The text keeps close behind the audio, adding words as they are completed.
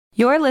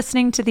You're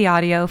listening to the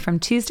audio from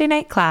Tuesday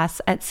night class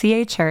at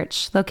CA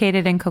Church,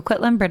 located in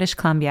Coquitlam, British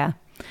Columbia.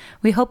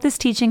 We hope this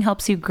teaching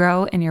helps you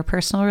grow in your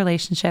personal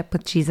relationship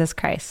with Jesus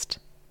Christ.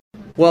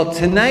 Well,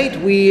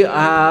 tonight we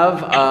have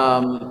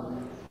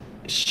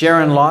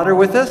Sharon Lauder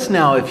with us.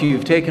 Now, if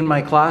you've taken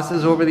my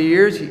classes over the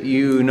years,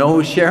 you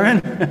know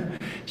Sharon.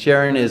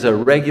 Sharon is a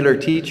regular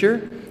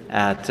teacher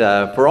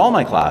for all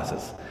my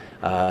classes.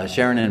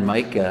 Sharon and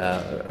Mike,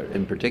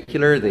 in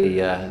particular,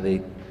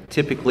 they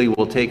typically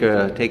will take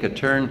a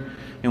turn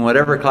in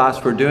whatever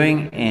class we're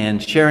doing.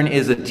 And Sharon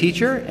is a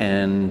teacher,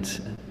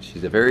 and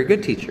she's a very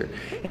good teacher.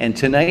 And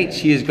tonight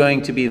she is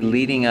going to be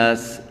leading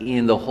us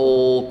in the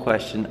whole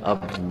question of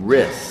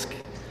risk.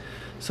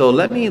 So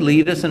let me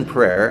lead us in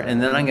prayer,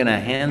 and then I'm going to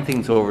hand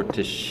things over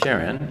to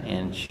Sharon,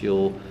 and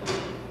she'll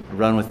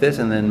run with this,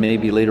 and then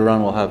maybe later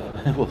on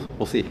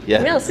we'll see.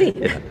 Yeah, we'll see.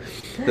 Yeah.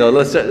 So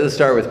let's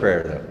start with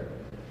prayer, though.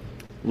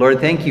 Lord,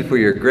 thank you for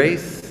your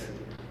grace.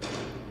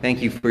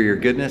 Thank you for your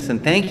goodness,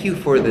 and thank you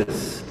for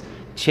this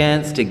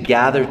chance to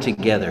gather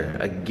together.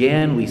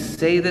 Again, we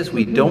say this,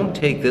 we don't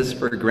take this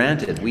for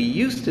granted. We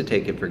used to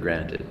take it for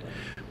granted,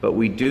 but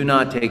we do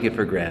not take it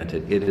for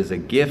granted. It is a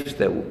gift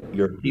that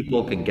your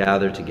people can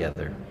gather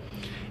together.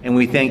 And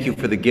we thank you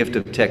for the gift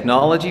of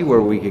technology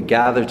where we could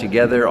gather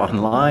together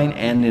online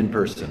and in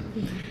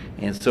person.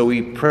 And so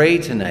we pray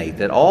tonight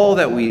that all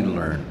that we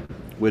learn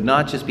would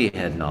not just be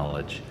head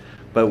knowledge,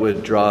 but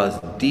would draw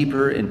us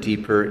deeper and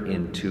deeper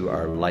into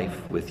our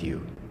life with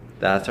you.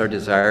 That's our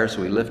desire.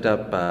 So we lift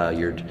up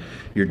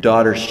your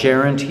daughter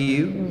Sharon to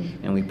you,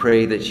 and we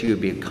pray that she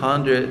would be a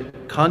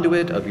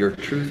conduit of your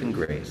truth and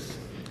grace.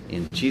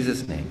 In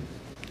Jesus' name,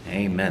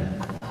 amen.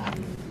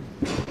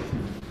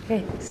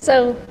 Okay,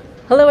 so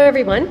hello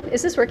everyone.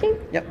 Is this working?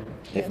 Yep,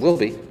 it will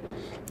be.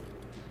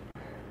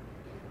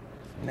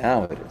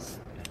 Now it is.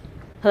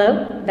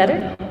 Hello?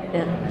 Better?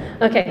 Yeah.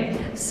 Okay.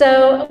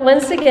 So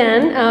once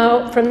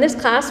again, from this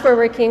class, we're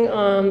working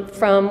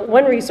from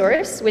one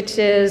resource, which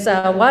is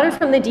Water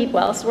from the Deep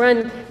Well. So we're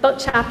on about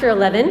chapter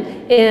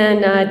 11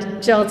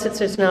 in Gerald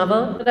Sitzer's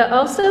novel. But I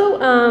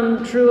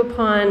also drew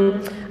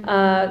upon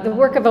the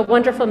work of a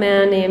wonderful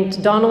man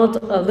named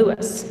Donald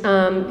Lewis,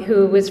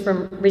 who was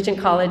from Regent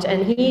College,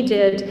 and he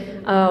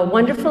did a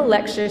wonderful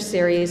lecture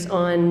series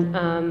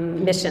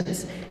on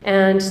missions.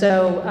 And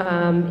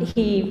so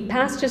he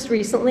passed just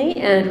recently,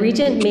 and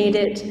Regent made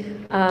it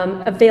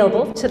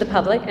available to the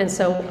public. And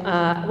so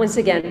once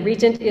again,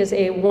 Regent is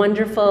a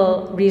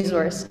wonderful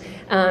resource,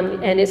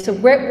 and it's a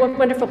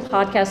wonderful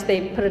podcast.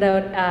 They put it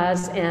out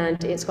as,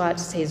 and it's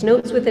got his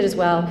notes with it as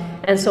well.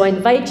 And so I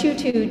invite you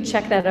to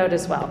check that out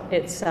as well.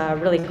 It's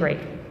really great.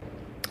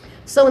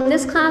 So in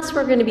this class,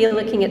 we're going to be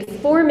looking at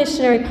 4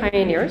 missionary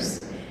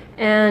pioneers,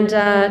 and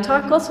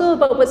talk also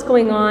about what's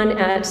going on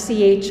at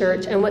CA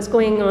Church and what's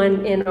going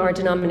on in our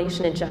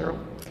denomination in general.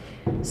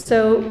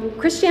 So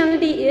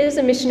Christianity is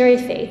a missionary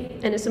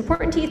faith, and it's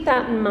important to keep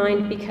that in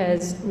mind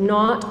because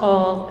not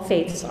all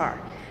faiths are.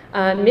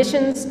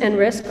 Missions and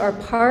risk are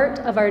part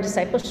of our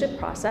discipleship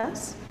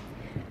process,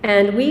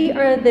 and we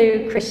are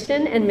the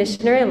Christian and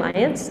Missionary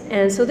Alliance,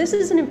 and so this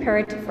is an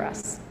imperative for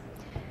us.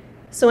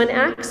 So in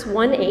Acts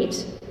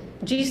 1:8,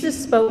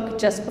 Jesus spoke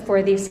just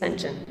before the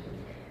ascension.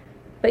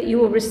 But you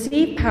will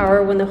receive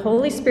power when the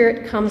Holy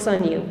Spirit comes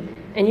on you,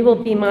 and you will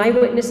be my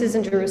witnesses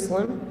in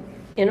Jerusalem,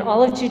 in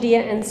all of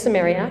Judea and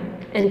Samaria,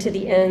 and to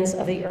the ends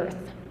of the earth.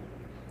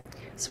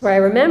 So I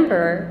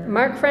remember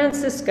Mark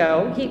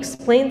Francisco, he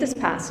explained this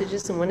passage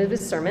in one of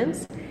his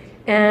sermons,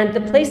 and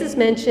the place is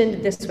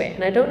mentioned this way,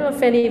 and I don't know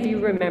if any of you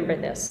remember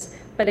this,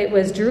 but it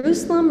was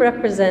Jerusalem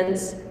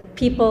represents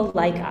people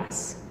like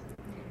us.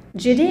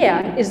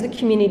 Judea is the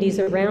communities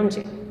around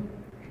you.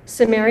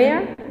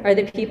 Samaria are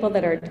the people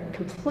that are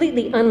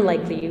completely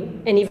unlike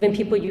you, and even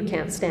people you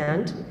can't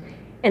stand.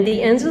 And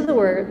the ends of the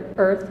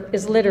earth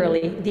is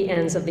literally the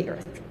ends of the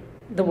earth,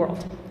 the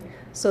world.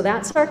 So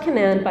that's our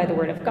command by the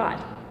word of God.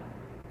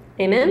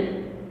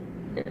 Amen?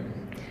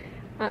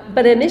 Yeah.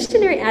 But a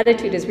missionary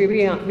attitude, as we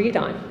read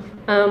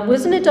on,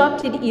 wasn't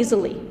adopted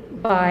easily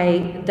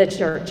by the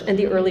church and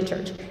the early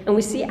church. And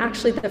we see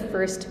actually the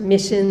first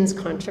missions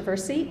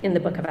controversy in the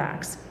book of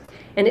Acts.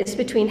 And it's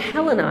between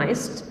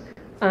Hellenized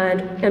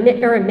and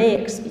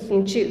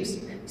Aramaic-speaking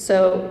Jews.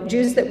 So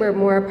Jews that were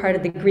more a part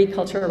of the Greek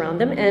culture around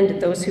them, and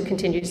those who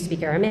continued to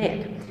speak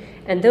Aramaic.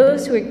 And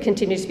those who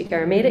continued to speak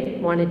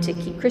Aramaic wanted to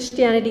keep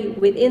Christianity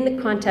within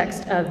the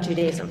context of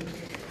Judaism.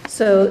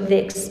 So they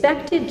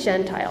expected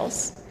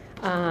Gentiles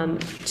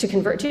to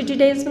convert to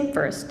Judaism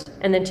first,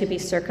 and then to be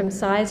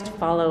circumcised,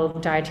 follow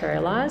dietary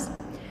laws.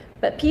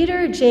 But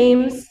Peter,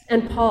 James,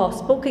 and Paul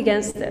spoke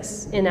against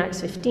this in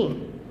Acts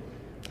 15.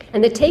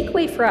 And the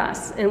takeaway for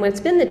us, and what's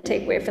been the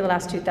takeaway for the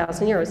last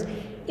 2,000 years,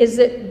 is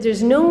that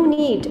there's no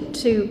need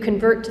to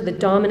convert to the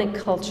dominant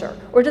culture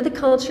or to the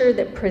culture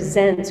that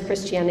presents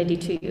Christianity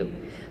to you.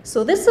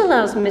 So this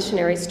allows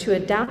missionaries to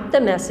adapt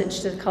the message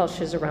to the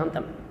cultures around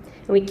them.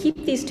 And we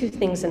keep these two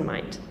things in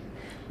mind.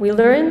 We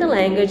learn the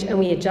language and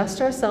we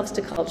adjust ourselves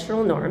to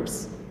cultural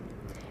norms.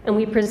 And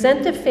we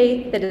present the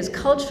faith that is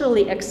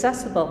culturally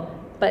accessible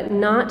but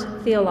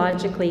not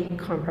theologically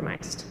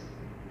compromised.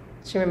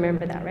 So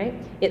remember that, right?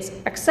 It's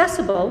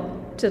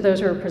accessible to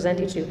those who are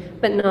presenting to you,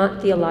 but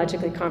not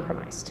theologically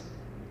compromised.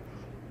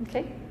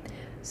 Okay?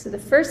 So the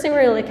first thing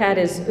we're going to look at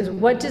is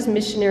what does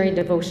missionary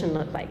devotion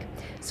look like?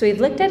 So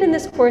we've looked at in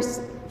this course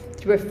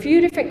through a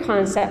few different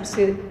concepts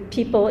with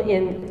people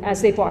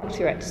as they've walked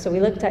through it. So we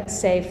looked at,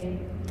 say,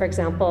 for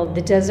example,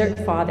 the Desert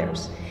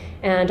Fathers.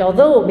 And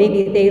although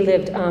maybe they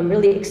lived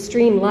really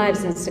extreme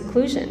lives in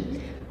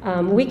seclusion,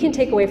 we can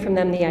take away from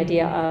them the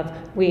idea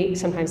of we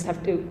sometimes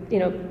have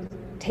to,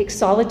 take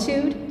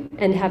solitude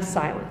and have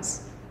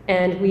silence.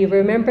 And we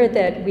remember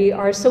that we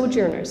are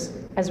sojourners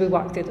as we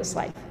walk through this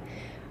life.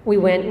 We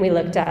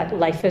looked at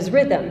life as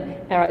rhythm,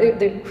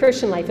 the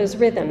Christian life as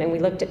rhythm, and we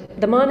looked at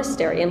the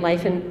monastery and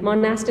life in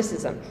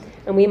monasticism.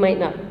 And we might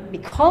not be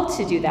called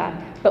to do that,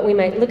 but we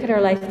might look at our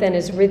life then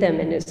as rhythm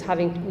and as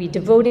we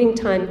devoting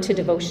time to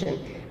devotion.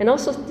 And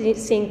also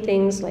seeing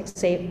things like,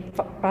 say,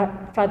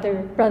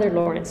 Brother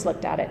Lawrence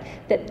looked at it,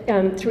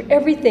 that through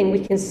everything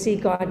we can see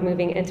God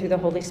moving and through the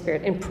Holy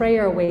Spirit and pray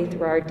our way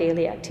through our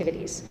daily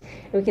activities.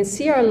 And we can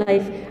see our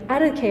life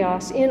out of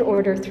chaos in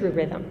order through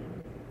rhythm.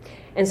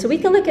 And so we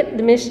can look at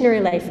the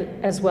missionary life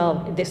as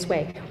well this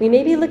way. We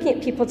may be looking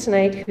at people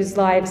tonight whose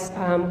lives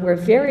were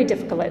very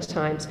difficult at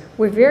times,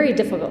 were very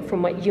difficult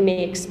from what you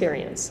may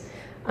experience.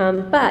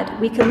 But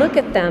we can look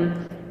at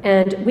them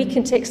and we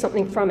can take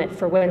something from it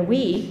for when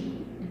we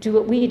do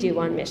what we do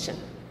on mission.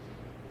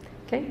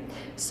 Okay?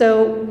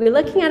 So we're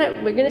looking at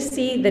it, we're going to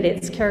see that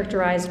it's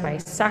characterized by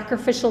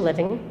sacrificial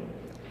living,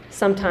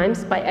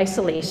 sometimes by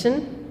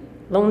isolation,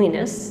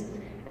 loneliness,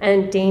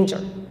 and danger.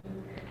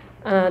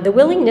 The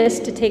willingness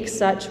to take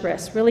such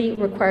risks really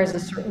requires a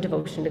certain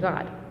devotion to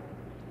God.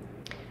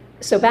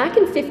 So back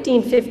in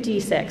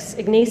 1556,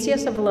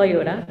 Ignatius of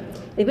Loyola,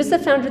 he was the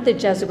founder of the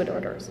Jesuit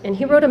orders, and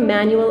he wrote a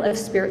manual of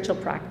spiritual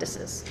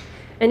practices.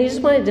 And he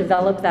just wanted to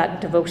develop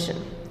that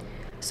devotion.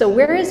 So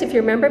whereas, if you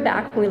remember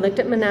back when we looked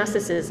at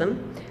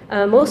monasticism,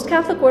 most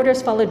Catholic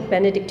orders followed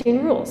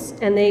Benedictine rules,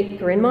 and they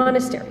were in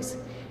monasteries.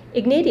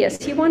 Ignatius,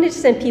 he wanted to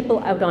send people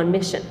out on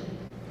mission.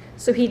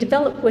 So he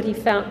developed what he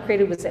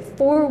created was a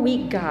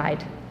 4-week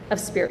guide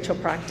of spiritual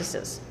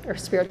practices or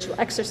spiritual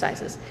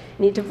exercises.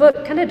 And he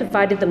kind of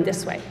divided them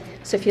this way.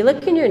 So if you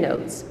look in your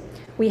notes,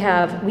 we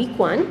have week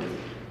 1,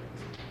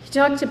 he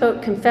talked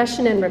about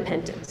confession and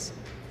repentance.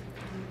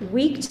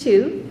 Week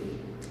 2,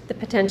 the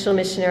potential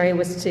missionary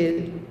was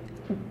to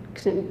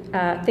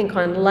think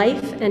on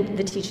life and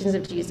the teachings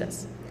of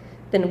Jesus.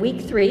 Then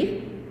week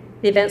 3,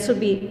 the events would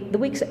be the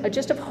weeks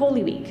just of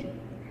Holy Week.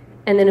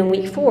 And then in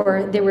week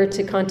 4, they were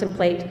to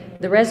contemplate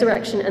the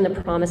resurrection and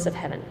the promise of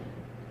heaven.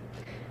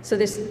 So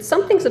there's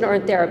some things that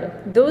aren't there,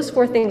 but those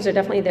 4 things are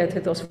definitely there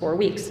through those 4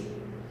 weeks.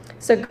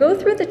 So go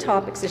through the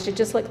topics that you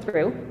just looked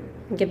through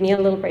and give me a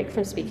little break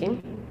from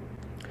speaking.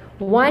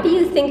 Why do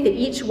you think that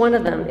each one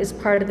of them is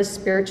part of the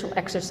spiritual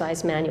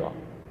exercise manual?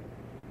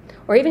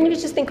 Or even if you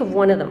just think of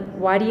one of them,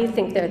 why do you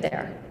think they're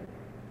there?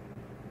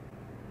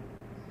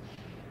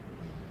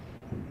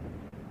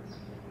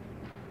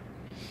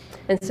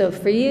 And so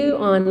for you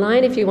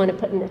online, if you want to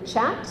put in the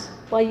chat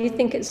while you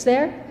think it's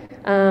there,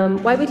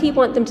 why would he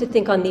want them to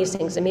think on these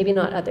things and maybe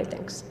not other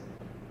things?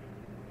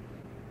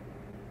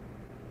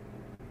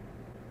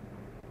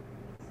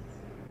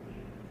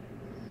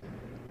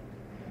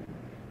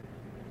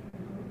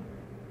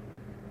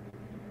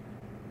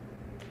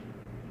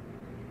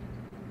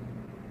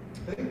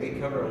 I think they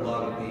cover a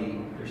lot of the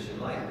Christian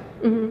life,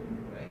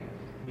 right?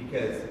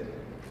 Because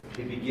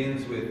it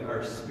begins with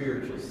our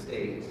spiritual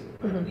state,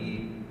 our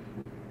need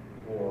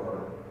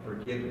for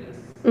forgiveness,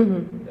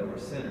 that we're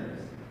sinners.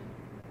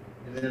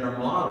 And then our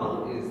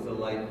model is the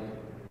life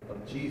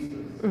of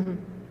Jesus. And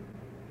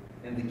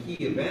the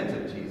key event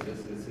of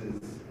Jesus is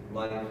his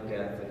life,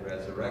 death, and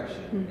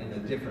resurrection, and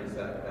the difference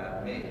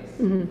that makes.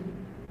 And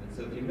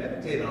so if you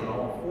meditate on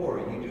all 4,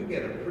 you do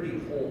get a pretty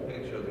whole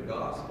picture of the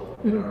gospel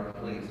and our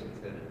place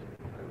within it,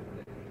 I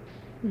would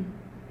think.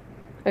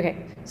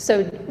 Okay,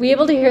 so were you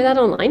able to hear that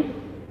online?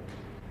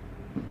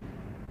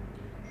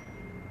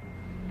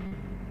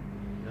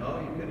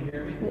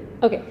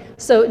 Okay,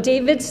 so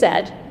David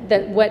said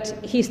that what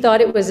he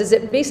thought it was is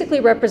it basically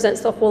represents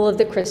the whole of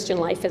the Christian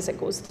life as it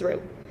goes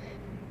through,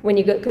 when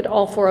you get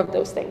all 4 of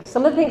those things.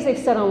 Some of the things they've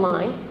said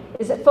online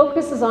is it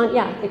focuses on,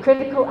 the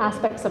critical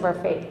aspects of our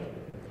faith.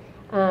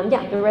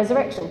 The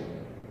resurrection,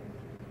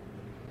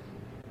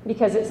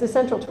 because it's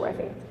essential to our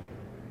faith.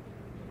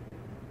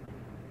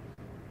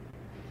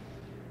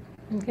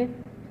 Okay.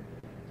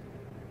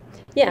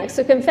 Yeah,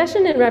 so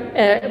confession and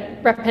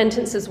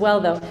repentance as well,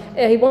 though.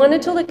 He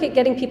wanted to look at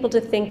getting people to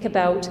think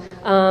about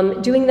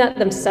doing that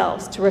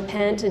themselves, to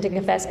repent and to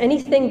confess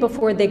anything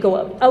before they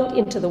go out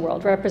into the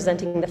world,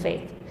 representing the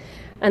faith.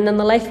 And then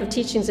the life of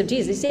teachings of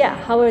Jesus,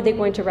 how are they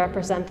going to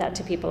represent that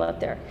to people out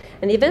there?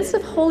 And the events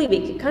of Holy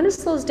Week, it kind of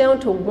slows down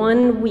to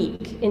 1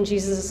 week in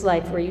Jesus'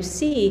 life where you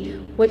see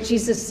what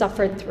Jesus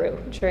suffered through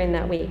during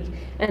that week.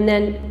 And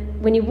then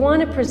when you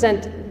want to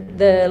present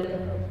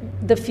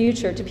the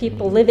future to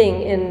people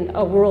living in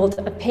a world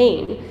of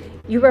pain,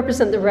 You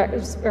represent the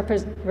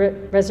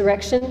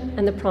resurrection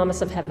and the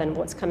promise of heaven,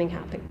 what's coming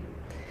happen.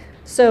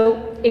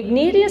 So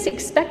Ignatius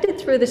expected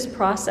through this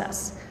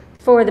process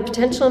for the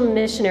potential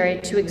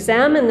missionary to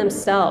examine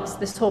themselves,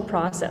 this whole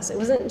process. It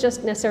wasn't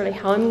just necessarily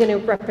how I'm going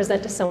to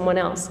represent to someone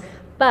else,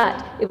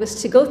 but it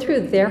was to go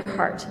through their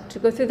heart, to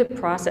go through the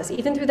process,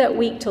 even through that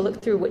week, to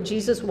look through what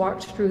Jesus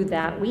walked through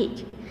that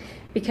week.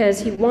 Because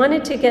he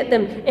wanted to get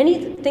them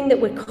anything that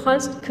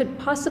could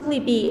possibly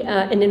be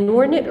an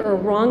inordinate or a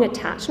wrong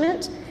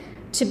attachment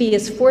to be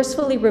as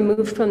forcefully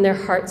removed from their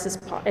hearts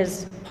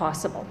as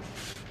possible.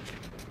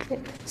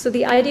 So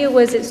the idea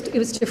was it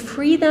was to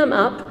free them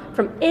up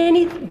from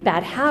any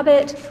bad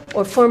habit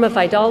or form of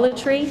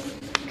idolatry,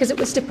 because it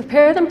was to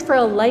prepare them for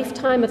a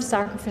lifetime of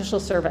sacrificial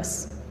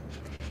service.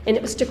 And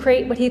it was to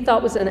create what he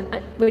thought was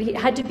what he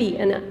had to be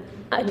an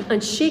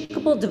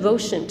unshakable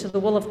devotion to the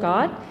will of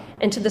God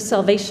and to the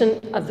salvation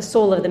of the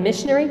soul of the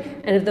missionary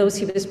and of those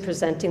he was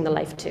presenting the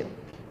life to.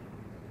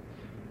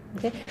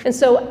 Okay? And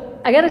so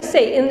I got to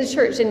say, in the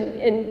church,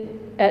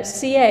 at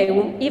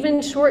CA,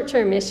 even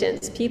short-term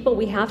missions, people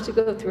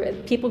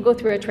go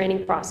through a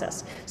training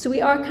process. So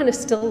we are kind of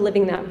still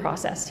living that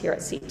process here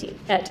at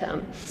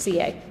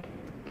CA.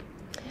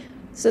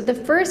 So the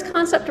first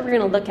concept we're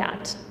going to look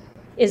at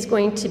is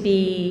going to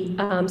be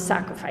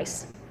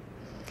sacrifice.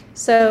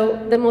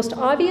 So the most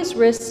obvious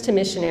risk to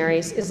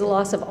missionaries is the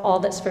loss of all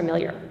that's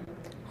familiar: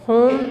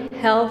 home,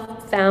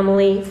 health,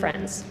 family,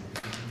 friends.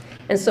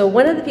 And so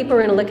one of the people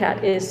we're going to look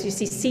at is, you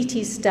see,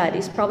 C.T. Studd.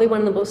 He's probably one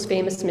of the most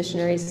famous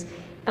missionaries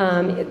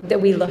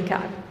that we look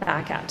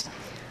back at.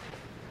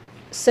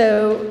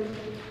 So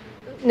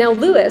now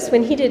Lewis,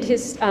 when he did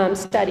his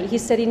study,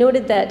 he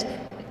noted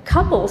that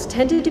couples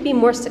tended to be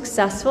more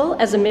successful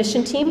as a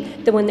mission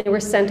team than when they were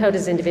sent out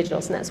as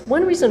individuals. And that's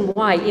one reason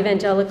why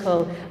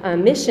evangelical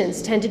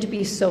missions tended to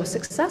be so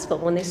successful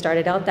when they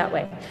started out that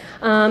way.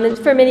 And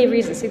for many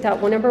reasons. He thought,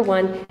 well, number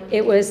one,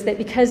 it was that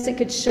because it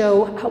could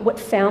show what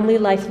family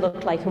life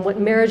looked like and what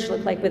marriage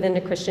looked like within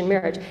a Christian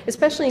marriage,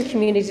 especially in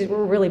communities that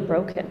were really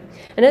broken.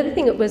 Another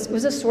thing, it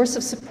was a source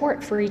of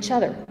support for each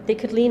other. They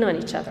could lean on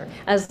each other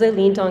as they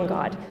leaned on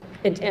God,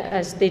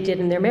 as they did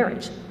in their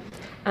marriage.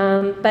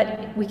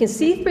 But we can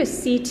see through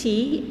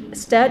C.T.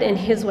 Studd and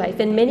his wife,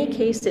 in many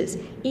cases,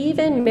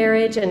 even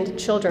marriage and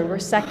children were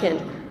second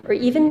or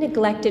even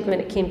neglected when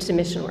it came to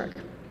mission work.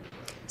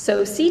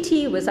 So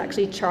C.T. was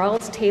actually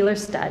Charles Taylor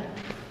Studd,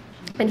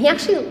 and he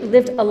actually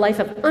lived a life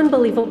of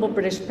unbelievable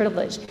British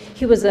privilege.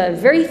 He was a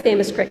very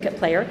famous cricket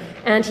player,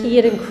 and he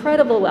had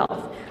incredible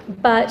wealth,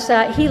 but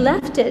he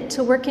left it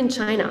to work in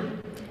China.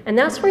 And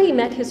that's where he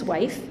met his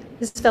wife,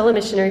 his fellow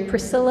missionary,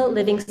 Priscilla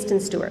Livingston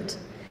Stewart.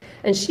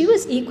 And she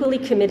was equally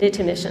committed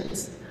to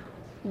missions.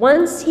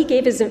 Once he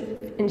gave his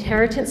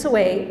inheritance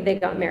away, they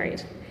got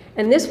married.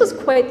 And this was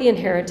quite the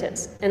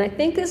inheritance. And I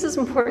think this is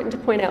important to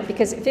point out,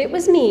 because if it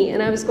was me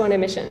and I was going on a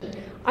mission,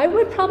 I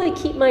would probably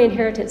keep my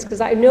inheritance,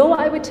 because I know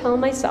I would tell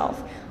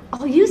myself,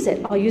 I'll use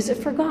it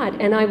for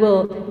God, and I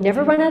will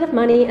never run out of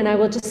money, and I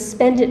will just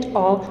spend it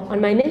all on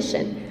my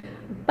mission.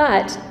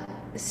 But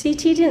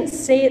C.T. didn't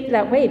say it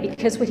that way,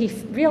 because what he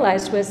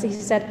realized was, he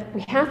said,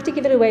 we have to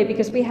give it away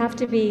because we have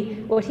to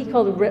be what he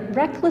called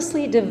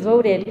recklessly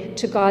devoted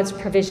to God's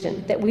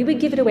provision, that we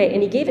would give it away.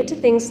 And he gave it to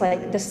things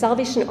like the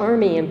Salvation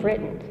Army in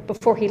Britain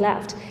before he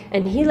left.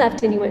 And he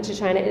left and he went to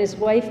China, and his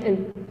wife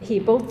and he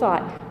both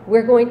thought,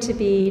 we're going to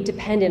be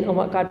dependent on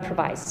what God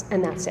provides,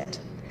 and that's it.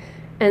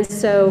 And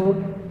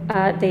so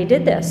they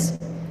did this.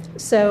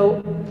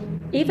 So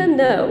even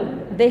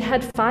though they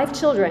had 5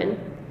 children,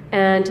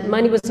 and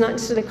money was not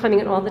necessarily coming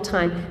in all the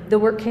time, the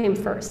work came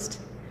first.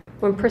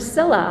 When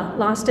Priscilla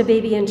lost a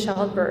baby in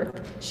childbirth,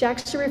 she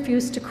actually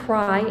refused to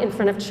cry in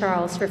front of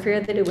Charles for fear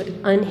that it would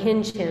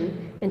unhinge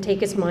him and take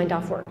his mind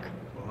off work.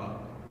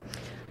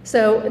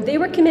 So they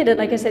were committed,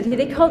 like I said,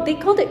 they called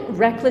it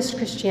reckless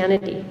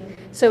Christianity.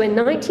 So in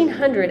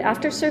 1900,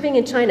 after serving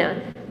in China,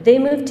 they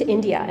moved to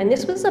India, and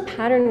this was a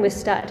pattern with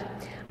Studd.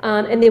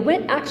 And they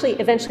went actually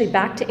eventually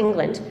back to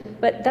England,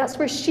 but that's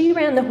where she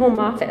ran the home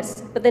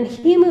office. But then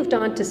he moved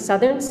on to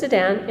southern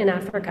Sudan in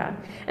Africa,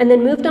 and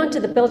then moved on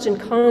to the Belgian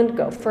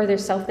Congo, further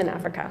south in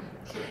Africa.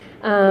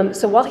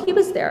 So while he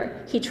was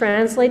there, he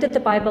translated the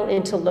Bible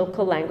into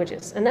local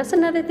languages. And that's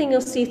another thing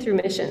you'll see through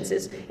missions,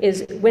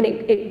 is when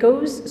it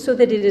goes so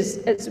that it is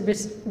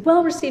as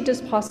well received as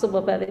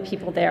possible by the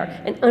people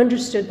there and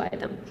understood by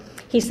them.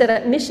 He set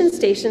up mission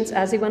stations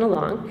as he went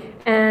along,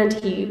 and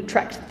he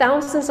trekked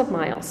thousands of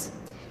miles.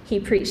 He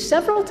preached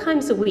several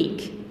times a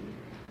week,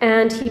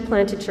 and he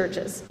planted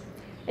churches.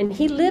 And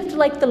he lived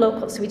like the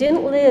locals. He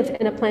didn't live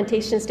in a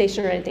plantation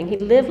station or anything. He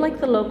lived like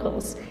the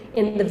locals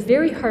in the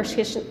very harsh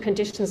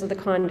conditions of the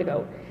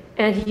Congo.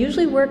 And he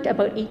usually worked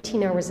about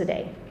 18 hours a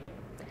day.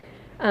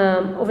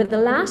 Over the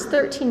last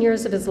 13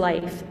 years of his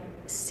life,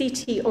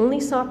 C.T. only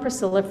saw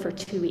Priscilla for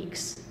 2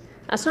 weeks.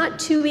 That's not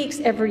 2 weeks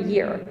every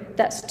year.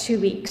 That's 2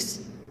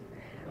 weeks.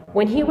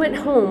 When he went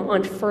home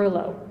on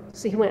furlough,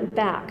 so he went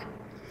back,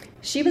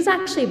 she was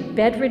actually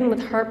bedridden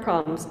with heart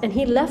problems, and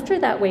he left her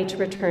that way to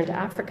return to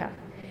Africa.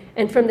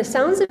 And from the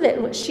sounds of it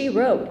and what she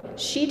wrote,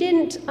 she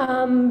didn't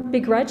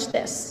begrudge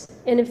this.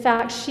 And in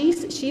fact,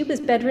 she was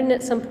bedridden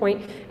at some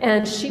point,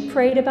 and she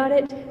prayed about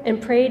it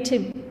and prayed to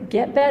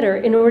get better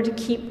in order to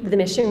keep the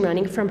mission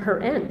running from her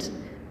end.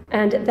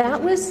 And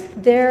that was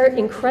their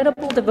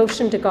incredible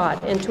devotion to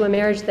God and to a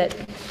marriage that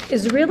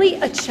is really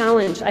a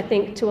challenge, I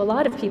think, to a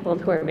lot of people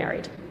who are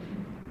married.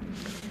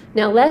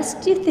 Now,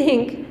 lest you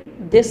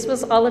think this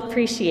was all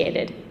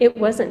appreciated, it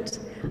wasn't.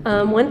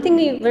 One thing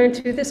we learned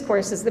through this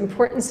course is the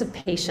importance of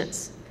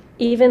patience,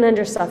 even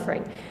under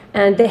suffering.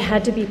 And they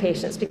had to be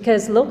patient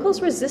because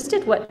locals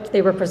resisted what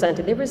they were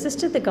presented. They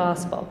resisted the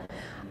gospel.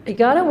 You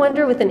gotta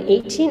wonder, with an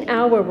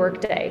 18-hour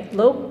workday,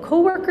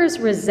 co-workers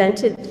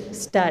resented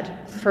Studd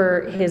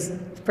for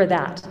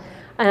that.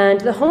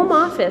 And the Home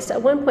Office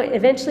at one point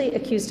eventually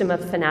accused him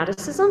of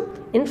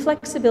fanaticism,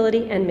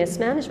 inflexibility, and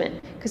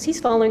mismanagement, because he's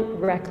following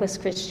reckless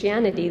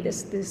Christianity,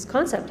 this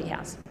concept he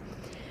has.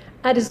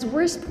 At his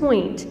worst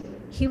point,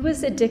 he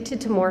was addicted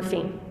to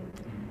morphine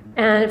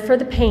and for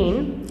the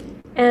pain.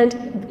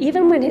 And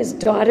even when his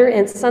daughter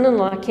and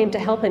son-in-law came to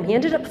help him, he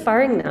ended up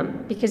firing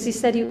them because he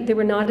said they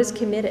were not as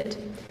committed.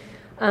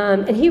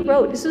 And he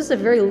wrote, this was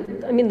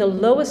the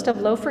lowest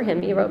of low for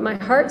him. He wrote, "My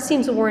heart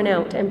seems worn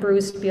out and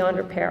bruised beyond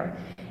repair,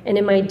 and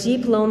in my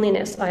deep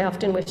loneliness, I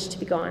often wish to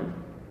be gone."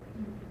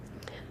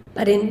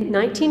 But in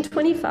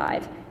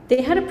 1925,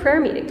 they had a prayer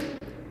meeting,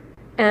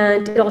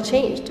 and it all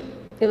changed.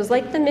 It was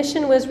like the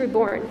mission was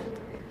reborn.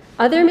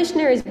 Other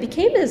missionaries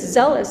became as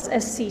zealous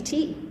as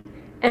CT,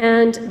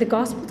 and the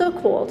gospel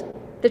took hold,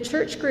 the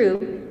church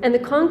grew, and the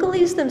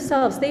Congolese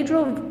themselves, they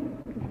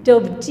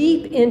dove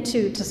deep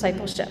into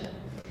discipleship.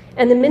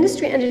 And the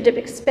ministry ended up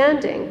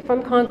expanding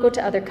from Congo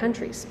to other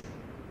countries.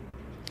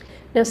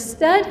 Now,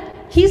 Studd,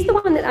 he's the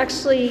one that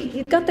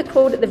he got the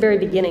quote at the very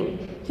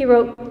beginning.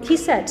 He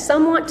said,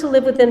 "Some want to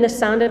live within the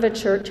sound of a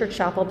church or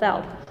chapel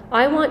bell.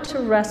 I want to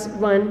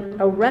run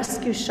a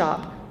rescue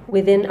shop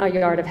within a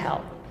yard of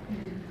hell."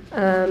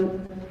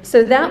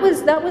 So that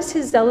was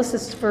his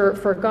zealousness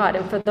for God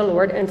and for the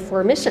Lord and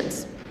for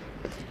missions.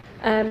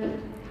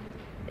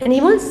 And he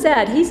once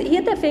said, he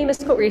had that famous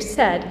quote where he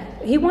said,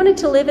 he wanted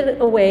to live in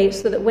a way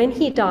so that when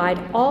he died,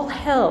 all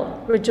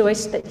hell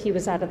rejoiced that he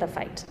was out of the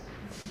fight.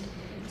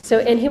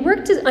 And he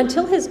worked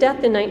until his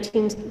death in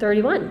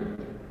 1931.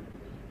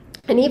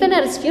 And even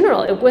at his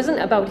funeral, it wasn't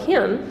about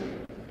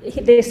him.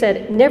 They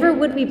said, "Never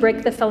would we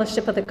break the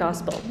fellowship of the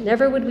gospel.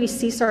 Never would we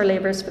cease our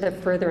labors for the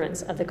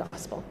furtherance of the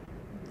gospel."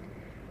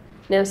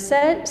 Now,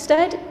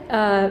 Studd,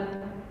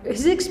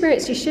 his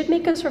experience, he should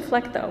make us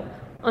reflect, though,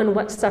 on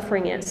what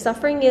suffering is.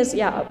 Suffering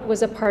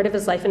was a part of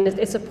his life, and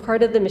it's a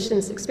part of the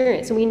missions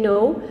experience. And we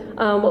know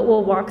what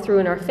we'll walk through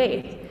in our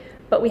faith.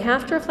 But we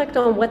have to reflect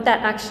on what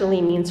that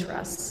actually means for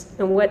us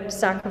and what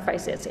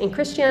sacrifice is. In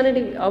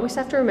Christianity, we always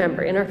have to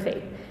remember in our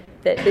faith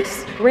that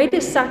this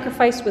greatest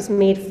sacrifice was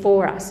made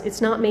for us.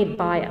 It's not made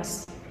by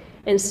us.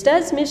 And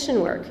Studd's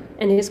mission work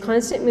and his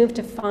constant move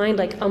to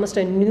find almost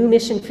a new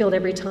mission field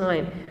every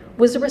time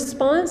was a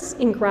response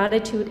in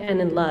gratitude and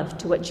in love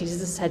to what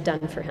Jesus had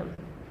done for him.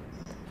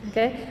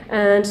 Okay?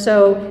 And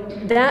so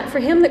that, for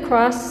him, the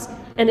cross,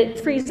 and it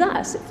frees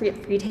us.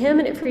 It freed him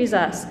and it frees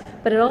us.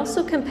 But it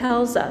also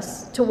compels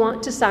us to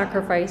want to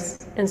sacrifice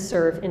and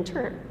serve in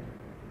turn.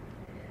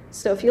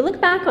 So if you look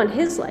back on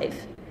his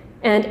life,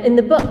 and in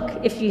the book,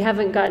 if you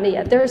haven't gotten it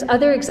yet, there's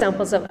other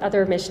examples of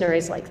other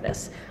missionaries like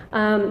this.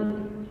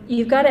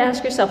 You've got to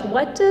ask yourself,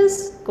 what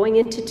does, going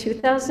into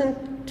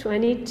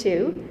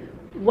 2022,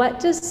 what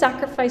does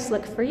sacrifice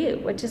look for you?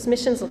 What does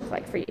missions look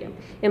like for you?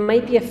 It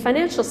might be a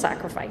financial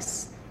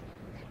sacrifice.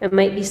 It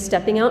might be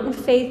stepping out in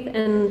faith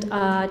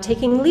and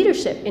taking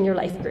leadership in your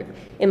life group.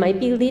 It might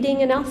be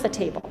leading an alpha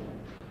table.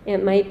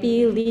 It might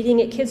be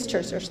leading at kids'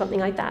 church or something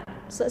like that.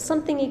 So it's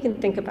something you can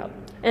think about.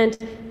 And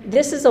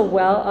this is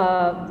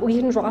we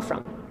can draw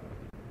from.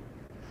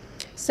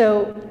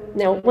 So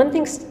now, one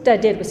thing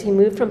Studd did was he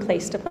moved from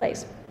place to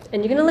place.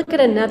 And you're going to look at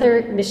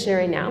another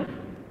missionary now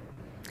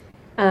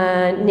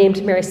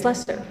named Mary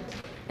Slessor.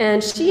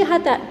 And she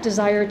had that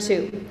desire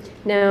too.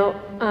 Now,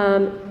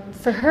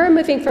 for her,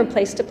 moving from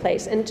place to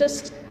place, and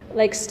just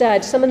like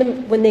Studd, some of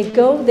them, when they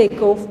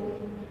go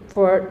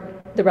for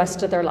the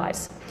rest of their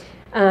lives.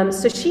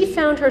 So she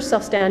found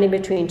herself standing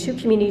between two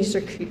communities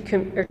or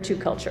two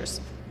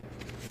cultures.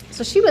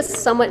 So she was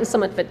somewhat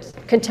of a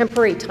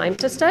contemporary time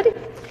to study.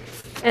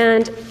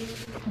 And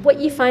what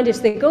you find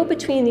is they go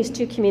between these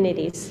two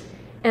communities,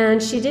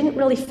 and she didn't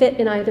really fit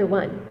in either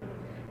one.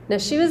 Now,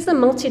 she was a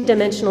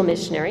multidimensional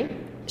missionary.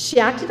 She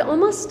ended up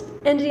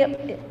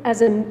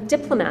as a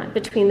diplomat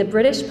between the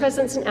British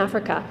presence in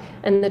Africa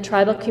and the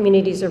tribal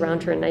communities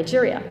around her in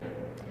Nigeria.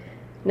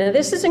 Now,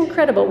 this is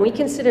incredible. We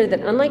consider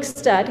that unlike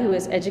Studd, who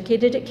was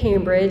educated at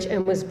Cambridge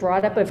and was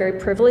brought up a very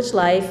privileged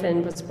life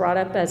and was brought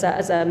up as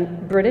a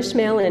British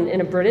male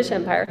in a British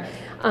empire,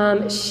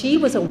 she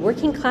was a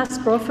working class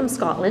girl from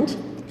Scotland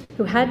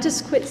who had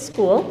to quit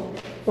school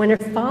when her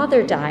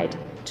father died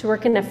to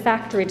work in a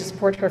factory to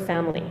support her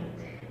family.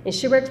 And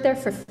she worked there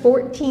for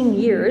 14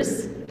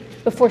 years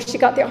before she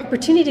got the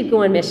opportunity to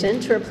go on mission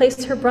to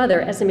replace her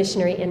brother as a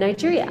missionary in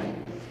Nigeria.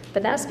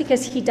 But that's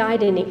because he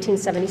died in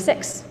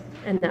 1876,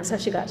 and that's how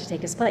she got to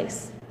take his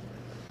place.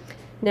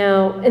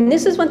 Now, and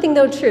this is one thing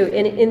though true,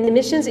 in the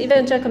missions,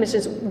 evangelical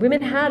missions,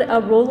 women had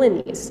a role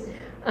in these,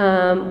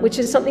 which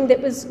is something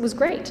that was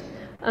great.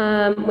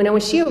 When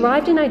she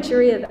arrived in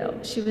Nigeria though,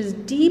 she was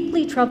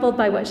deeply troubled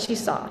by what she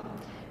saw.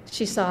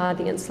 She saw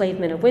the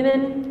enslavement of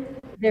women.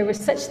 There was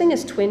such thing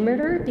as twin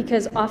murder,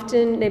 because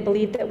often they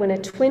believed that when a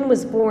twin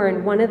was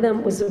born, one of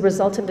them was a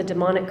result of a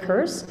demonic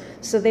curse,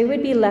 so they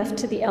would be left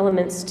to the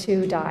elements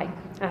to die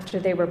after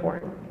they were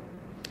born.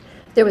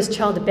 There was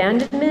child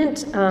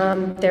abandonment,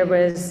 there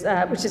was,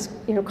 which is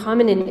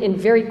common in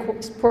very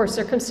poor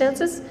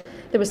circumstances.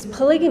 There was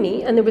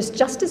polygamy, and there was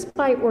justice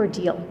by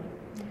ordeal.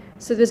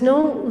 So there's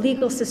no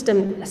legal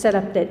system set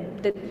up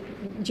that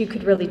you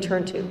could really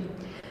turn to.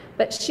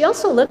 But she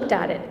also looked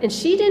at it, and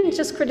she didn't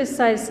just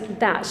criticize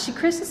that. She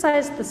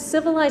criticized the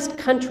civilized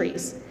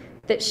countries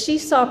that she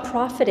saw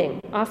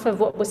profiting off of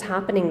what was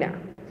happening there.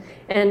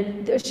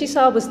 And what she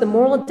saw was the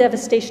moral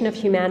devastation of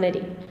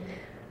humanity.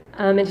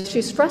 And she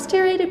was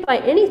frustrated by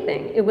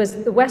anything. It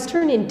was the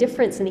Western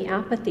indifference and the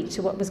apathy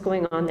to what was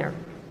going on there.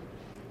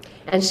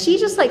 And she,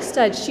 just like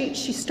Stud, she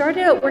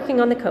started out working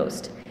on the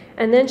coast,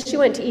 and then she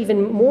went to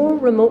even more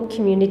remote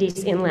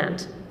communities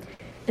inland.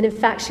 And in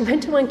fact, she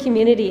went to one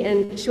community,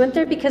 and she went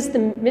there because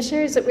the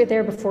missionaries that were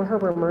there before her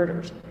were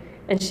murdered.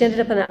 And she ended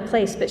up in that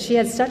place. But she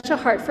had such a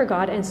heart for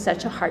God and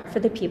such a heart for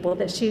the people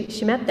that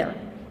she met there.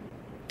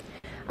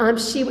 What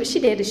she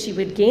did is she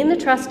would gain the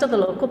trust of the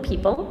local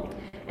people,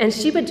 and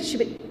she would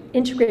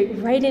integrate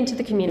right into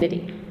the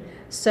community.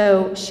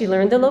 So she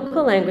learned the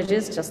local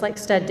languages, just like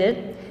Stud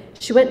did.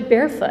 She went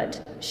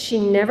barefoot. She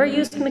never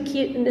used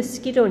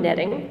mosquito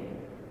netting,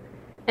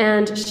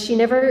 and she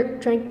never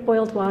drank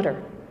boiled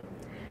water.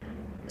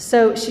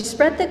 So she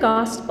spread the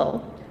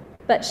gospel,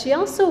 but she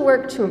also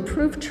worked to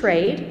improve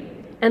trade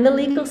and the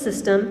legal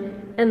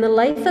system and the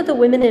life of the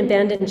women and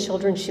abandoned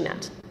children she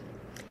met.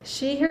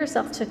 She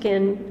herself took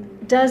in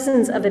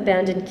dozens of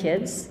abandoned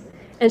kids,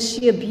 and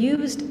she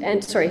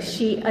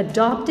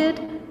adopted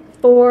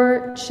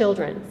 4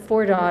 children,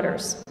 4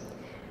 daughters.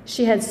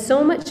 She had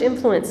so much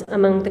influence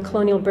among the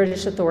colonial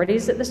British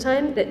authorities at this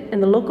time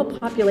and the local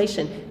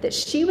population that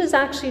she was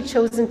actually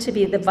chosen to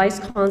be the vice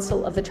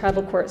consul of the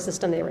tribal court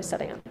system they were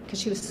setting up, because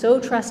she was so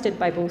trusted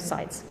by both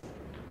sides.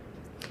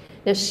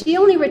 Now, she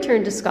only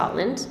returned to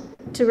Scotland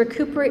to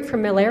recuperate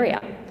from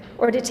malaria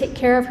or to take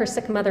care of her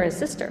sick mother and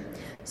sister.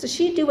 So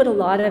she'd do what a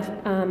lot of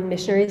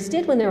missionaries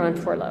did when they're on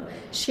furlough.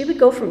 She would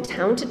go from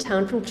town to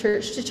town, from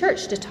church to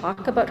church, to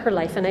talk about her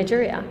life in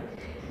Nigeria.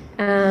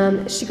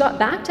 She got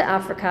back to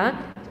Africa.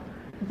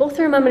 Both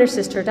her mom and her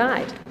sister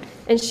died.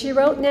 And she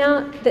wrote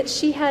now that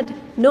she had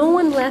no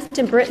one left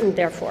in Britain,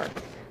 therefore.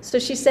 So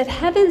she said,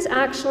 heaven's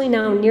actually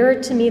now nearer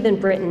to me than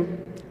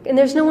Britain, and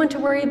there's no one to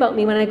worry about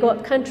me when I go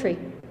up country.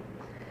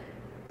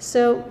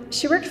 So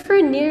she worked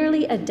for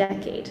nearly a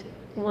decade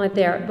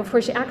there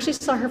before she actually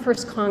saw her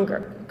first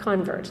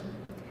convert.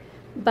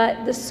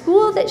 But the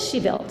school that she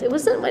built, it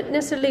wasn't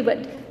necessarily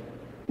what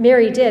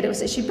Mary did, it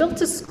was that she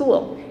built a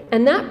school,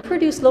 and that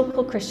produced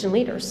local Christian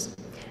leaders.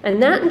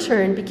 And that in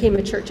turn became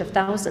a church of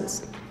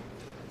thousands.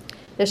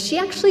 Now she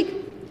actually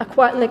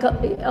acquired, like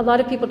a lot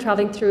of people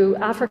traveling through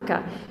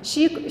Africa,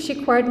 she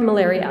acquired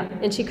malaria,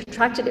 and she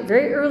contracted it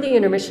very early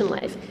in her mission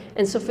life.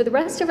 And so for the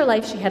rest of her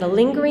life, she had a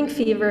lingering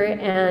fever,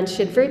 and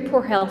she had very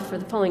poor health for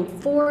the following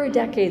 4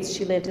 decades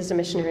she lived as a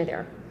missionary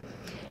there.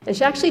 And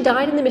she actually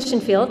died in the mission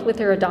field with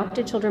her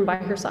adopted children by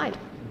her side.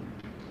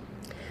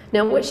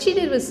 Now what she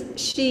did was,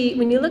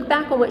 when you look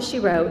back on what she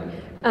wrote,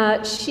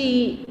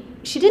 she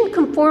didn't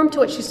conform to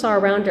what she saw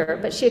around her,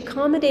 but she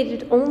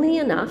accommodated only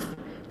enough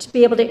to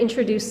be able to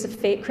introduce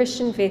the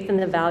Christian faith and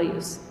the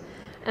values.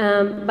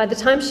 By the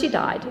time she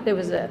died, there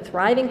was a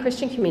thriving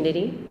Christian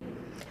community,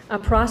 a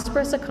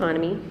prosperous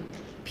economy,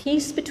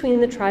 peace between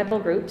the tribal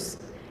groups,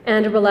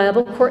 and a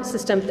reliable court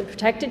system that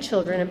protected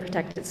children and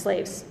protected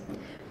slaves.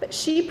 But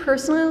she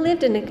personally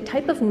lived in a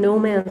type of no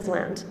man's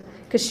land,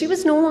 because she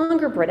was no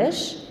longer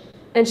British,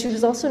 and she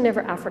was also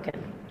never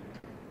African.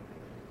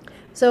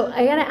 So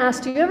I gotta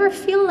ask, do you ever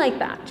feel like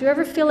that? Do you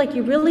ever feel like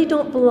you really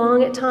don't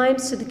belong at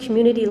times to the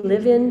community you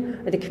live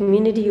in, or the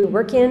community you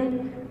work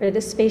in, or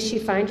the space you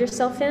find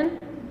yourself in?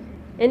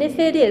 And if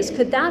it is,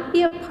 could that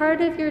be a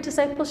part of your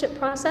discipleship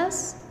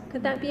process?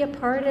 Could that be a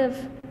part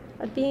of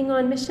being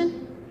on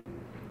mission?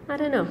 I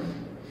don't know.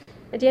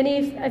 Do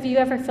any of you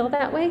ever feel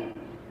that way?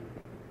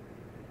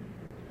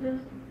 No?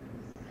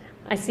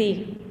 I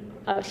see,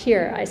 out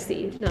here, I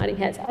see nodding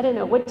heads. I don't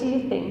know, what do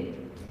you think?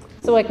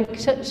 So I can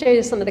show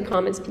you some of the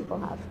comments people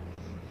have.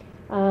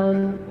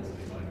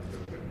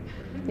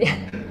 Yeah.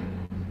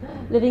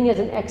 Living as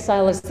an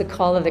exile is the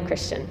call of the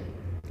Christian.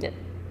 Yeah.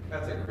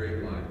 That's a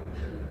great line.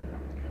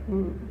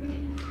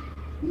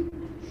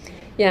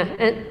 Yeah,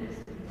 and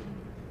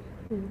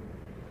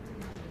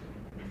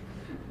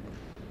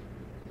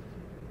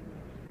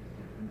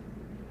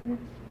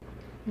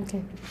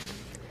okay.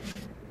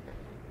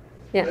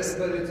 Yes.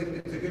 But it's a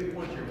good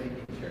point you're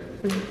making,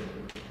 Sharon.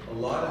 A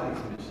lot of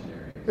these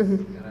missionaries,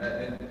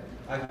 and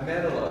I've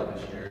met a lot of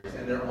missionaries,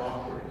 and they're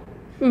awkward.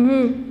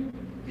 Mm-hmm.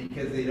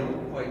 because they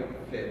don't quite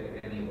fit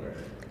anywhere.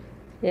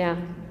 Yeah.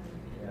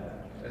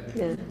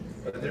 Yeah.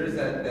 But there's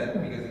that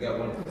because they got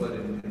one foot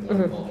in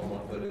one culture,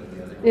 one foot in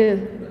the other.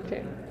 Yeah.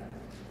 Okay.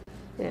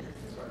 Yeah.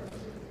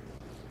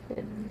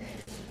 Yeah.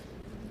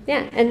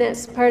 Yeah, and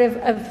that's part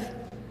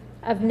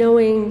of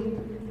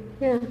knowing.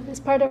 Yeah, it's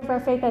part of our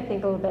faith, I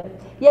think, a little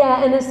bit.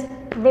 Yeah, and as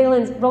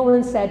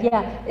Roland said,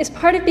 yeah, it's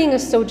part of being a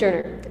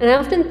sojourner. And I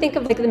often think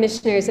of like the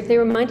missionaries, if they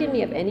reminded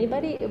me of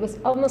anybody, it was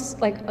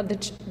almost like of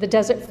the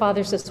Desert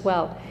Fathers as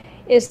well,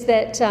 is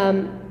that,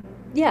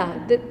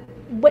 that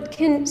what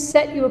can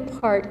set you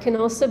apart can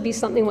also be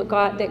something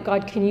that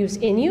God can use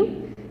in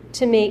you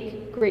to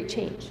make great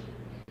change.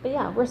 But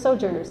yeah, we're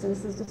sojourners, and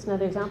this is just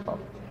another example.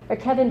 Or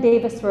Kevin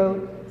Davis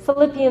wrote,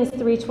 Philippians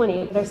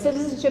 3:20, but our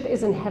citizenship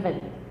is in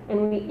heaven,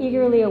 and we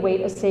eagerly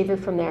await a Savior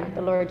from there,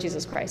 the Lord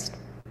Jesus Christ.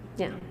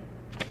 Yeah.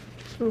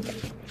 Okay.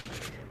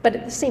 But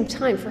at the same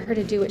time, for her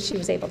to do what she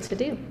was able to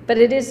do. But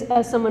it is,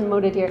 as someone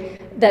noted here,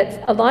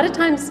 that a lot of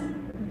times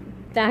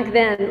back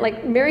then,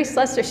 like Mary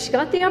Slessor, she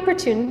got the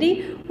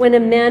opportunity when a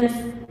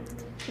man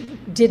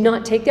did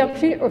not take the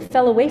opportunity or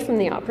fell away from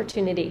the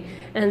opportunity.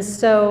 And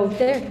so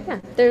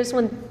there's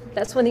one.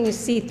 That's one thing you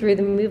see through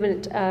the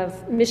movement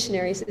of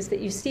missionaries, is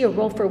that you see a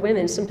role for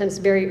women sometimes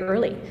very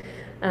early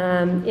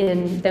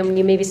than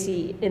you maybe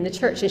see in the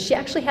church. And she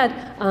actually had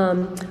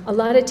a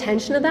lot of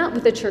tension of that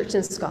with the church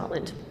in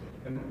Scotland.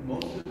 And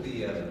most of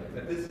the,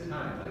 at this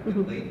time, like in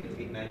the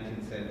late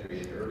 19th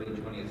century and early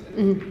 20th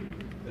century,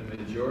 the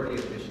majority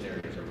of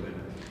missionaries are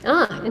women.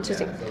 Ah,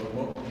 interesting.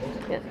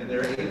 Yeah, so and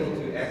they're able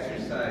to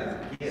exercise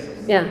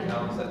gifts,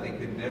 talents that they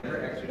could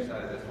never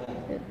exercise at home.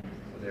 Yeah.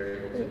 So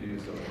they're able to do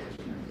so.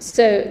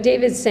 So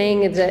David's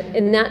saying that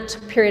in that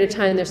period of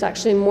time, there's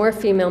actually more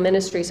female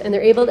ministries, and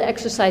they're able to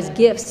exercise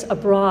gifts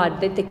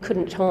abroad that they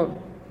couldn't at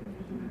home.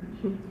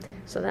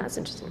 So that's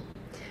interesting.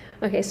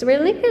 Okay, so we're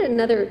looking at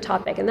another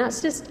topic, and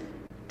that's just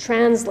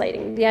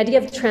translating, the idea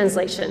of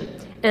translation.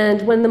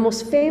 And one of the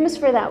most famous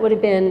for that would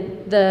have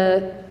been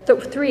the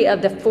three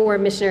of the four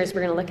missionaries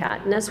we're going to look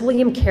at, and that's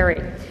William Carey.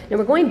 And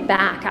we're going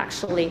back,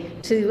 actually,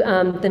 to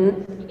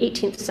the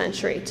 18th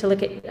century to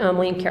look at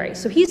William Carey.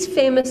 So he's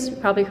famous, you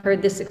probably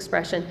heard this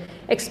expression,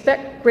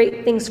 expect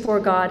great things for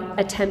God,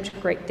 attempt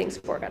great things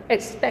for God.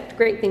 Expect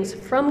great things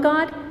from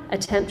God,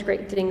 attempt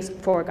great things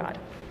for God.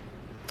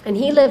 And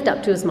he lived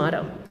up to his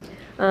motto.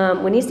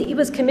 When he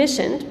was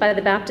commissioned by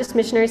the Baptist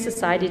Missionary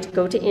Society to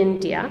go to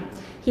India,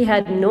 he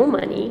had no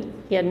money,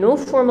 he had no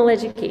formal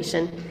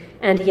education,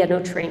 and he had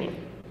no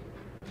training.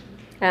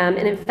 And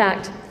in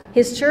fact,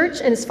 his church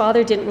and his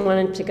father didn't want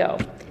him to go.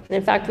 And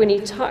in fact, when he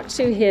talked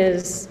to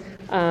his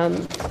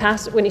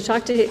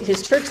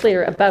his church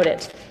leader about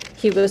it,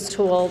 he was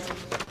told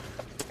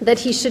that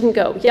he shouldn't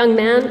go. Young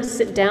man,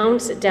 sit down,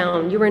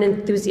 you are an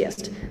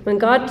enthusiast. When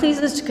God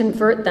pleases to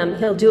convert them,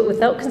 he'll do it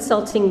without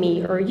consulting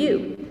me or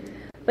you.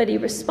 But he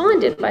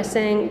responded by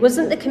saying,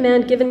 wasn't the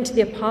command given to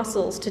the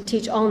apostles to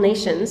teach all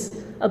nations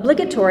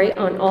obligatory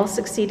on all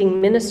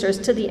succeeding ministers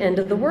to the end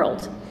of the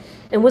world?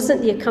 And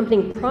wasn't the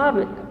accompanying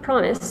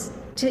promise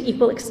to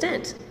equal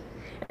extent?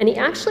 And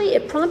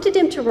it prompted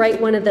him to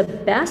write one of the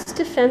best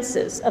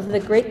defenses of the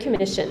Great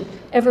Commission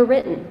ever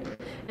written.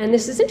 And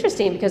this is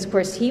interesting because, of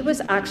course, he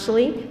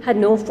had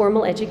no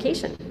formal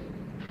education.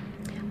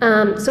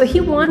 So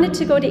he wanted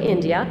to go to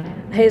India.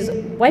 His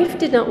wife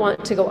did not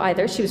want to go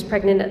either. She was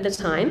pregnant at the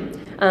time.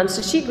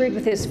 So she agreed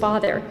with his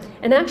father.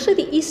 And actually,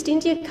 the East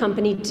India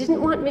Company didn't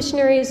want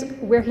missionaries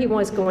where he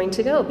was going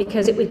to go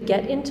because it would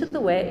get in the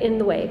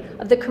way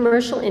of the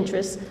commercial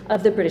interests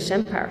of the British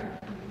Empire.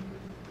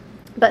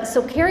 But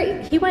so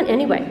Carey, he went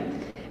anyway.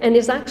 And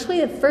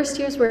the first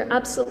years were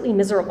absolutely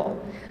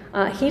miserable.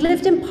 He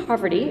lived in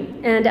poverty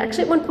and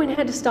actually at one point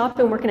had to stop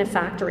and work in a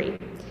factory.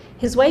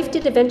 His wife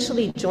did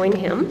eventually join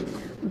him,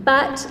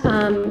 but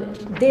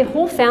the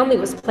whole family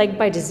was plagued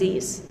by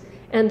disease.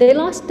 And they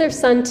lost their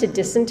son to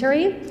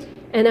dysentery,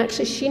 and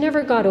actually she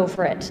never got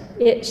over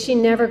it. She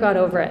never got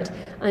over it.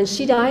 And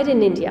she died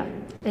in India,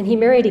 and he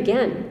married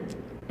again.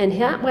 And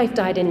that wife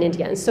died in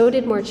India, and so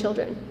did more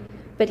children.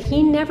 But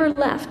he never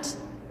left,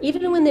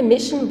 even when the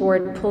mission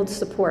board pulled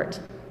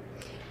support.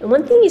 And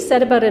one thing he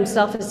said about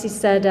himself is he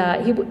said,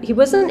 he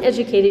wasn't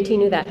educated, he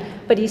knew that,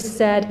 but he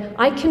said,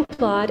 I can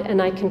plod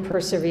and I can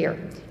persevere.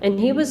 And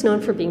he was known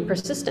for being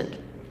persistent.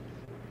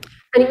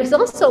 And he was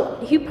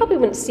also, you probably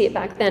wouldn't see it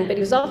back then, but he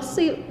was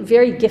obviously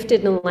very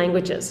gifted in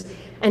languages.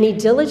 And he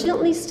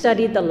diligently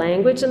studied the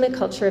language and the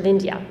culture of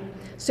India.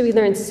 So he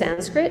learned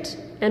Sanskrit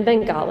and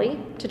Bengali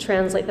to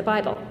translate the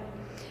Bible.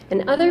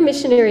 And other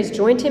missionaries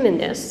joined him in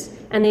this,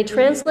 and they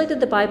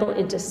translated the Bible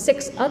into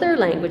 6 other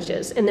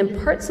languages, and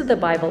then parts of the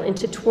Bible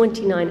into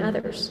 29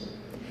 others.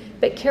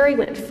 But Carey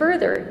went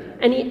further,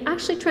 and he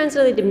actually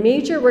translated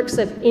major works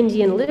of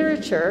Indian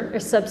literature, or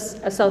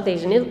South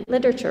Asian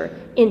literature,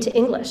 into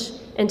English,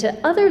 and to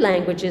other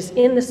languages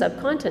in the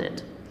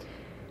subcontinent.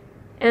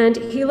 And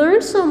he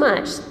learned so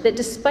much that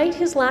despite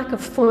his lack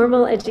of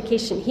formal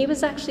education, he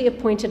was actually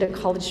appointed a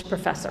college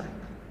professor.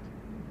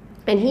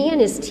 And he and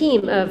his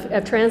team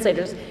of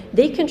translators,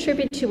 they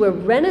contributed to a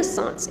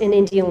renaissance in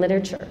Indian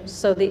literature.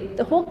 So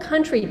the whole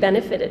country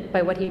benefited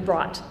by what he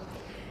brought.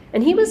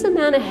 And he was a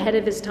man ahead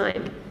of his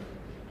time.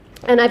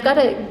 And I've got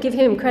to give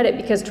him credit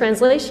because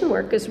translation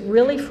work is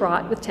really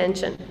fraught with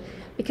tension,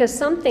 because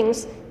some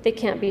things, they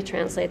can't be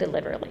translated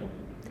literally.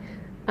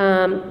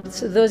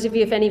 So those of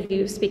you, if any of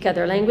you speak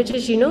other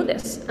languages, you know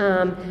this.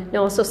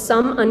 Now also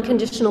some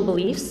unconditional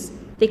beliefs,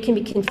 they can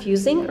be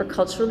confusing or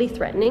culturally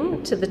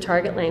threatening to the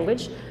target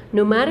language,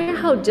 no matter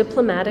how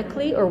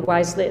diplomatically or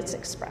wisely it's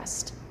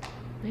expressed.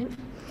 Right?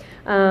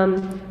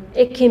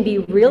 It can be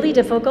really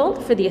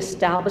difficult for the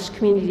established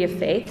community of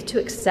faith to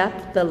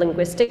accept the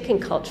linguistic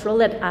and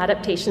cultural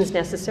adaptations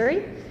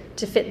necessary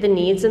to fit the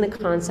needs and the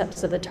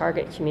concepts of the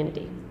target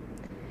community.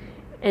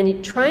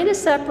 And trying to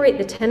separate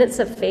the tenets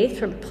of faith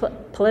from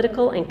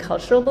political and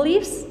cultural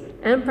beliefs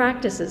and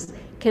practices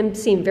can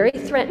seem very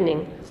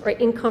threatening or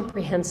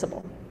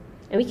incomprehensible.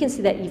 And we can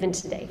see that even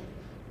today.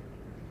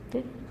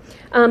 Okay?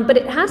 But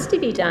it has to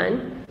be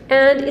done,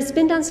 and it's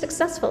been done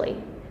successfully,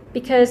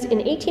 because in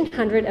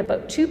 1800,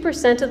 about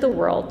 2% of the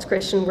world's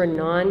Christian were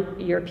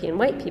non-European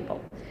white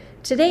people.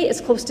 Today, it's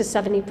close to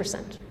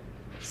 70%.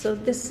 So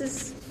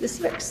this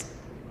works.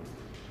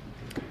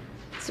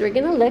 So we're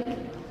gonna look.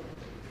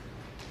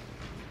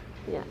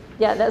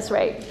 Yeah, that's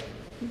right.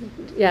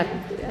 Yeah,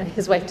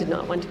 his wife did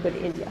not want to go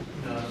to India.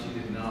 No, she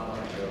did not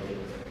want to go.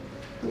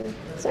 Yeah.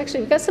 So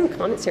actually, we've got some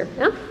comments here.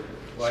 Yeah?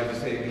 Why did you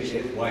say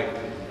his wife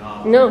did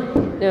not?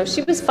 No,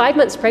 she was 5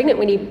 months pregnant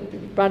when he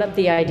brought up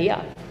the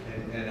idea.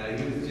 And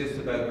he was just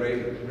about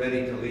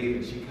ready to leave,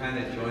 and she kind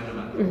of joined him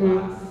at the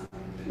last.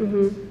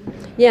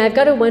 Mm-hmm. Yeah, I've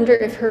got to wonder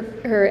if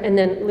her and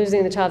then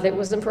losing the child, it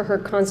wasn't for her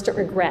constant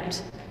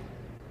regret.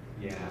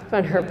 Yeah.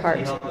 On her part.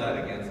 She held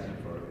that against him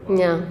for a while.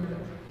 Yeah.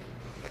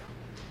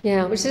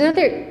 Yeah, which is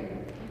another,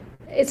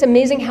 it's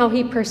amazing how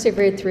he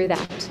persevered through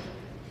that.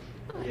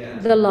 Yeah.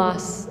 The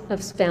loss of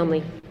his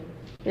family.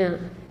 Yeah.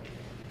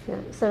 Yeah.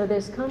 So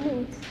there's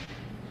comments.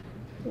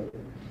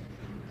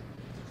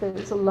 So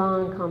it's a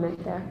long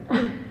comment there.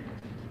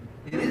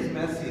 It is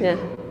messy, Yeah.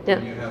 though, Yeah.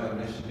 when you have a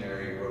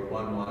missionary where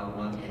one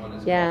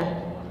is Yeah. Paul,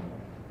 one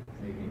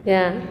maybe.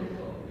 Yeah.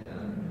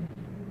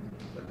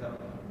 But that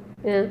one.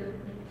 Yeah.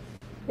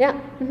 Yeah.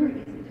 Mm-hmm.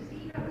 Does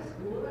he have a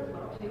school as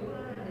well too?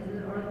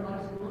 Are a lot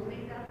of schools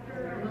named after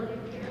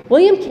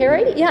William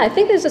Carey? Yeah, I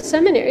think there's a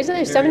seminary. Isn't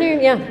there a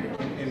seminary? Yeah.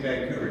 In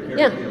Vancouver, Carey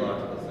Yeah.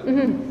 Theological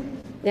Seminary.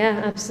 Mm-hmm.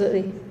 Yeah,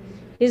 absolutely.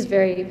 He's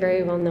very,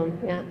 very well known.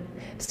 Yeah.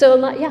 So a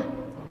lot. Yeah.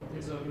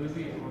 There's a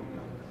movie on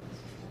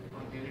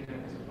the internet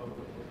about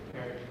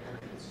Carey.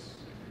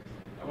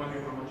 I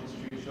wonder how much is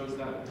true. It shows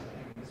that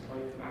him and his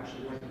wife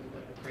actually went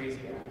like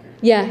crazy after.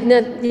 Yeah. No,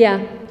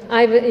 yeah.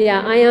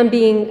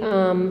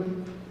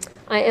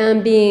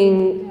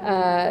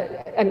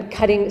 I'm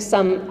cutting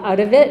some out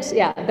of it.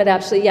 Yeah. But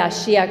actually, yeah.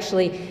 She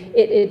actually,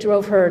 it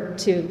drove her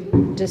to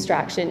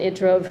distraction. It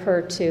drove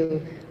her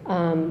to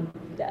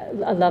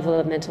a level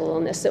of mental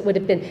illness that would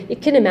have been, you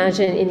can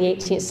imagine in the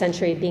 18th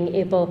century being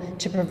able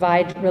to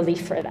provide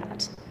relief for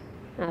that.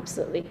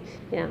 Absolutely,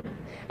 yeah.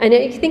 And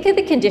you think of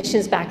the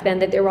conditions back then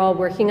that they were all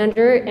working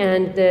under,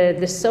 and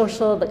the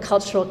social, the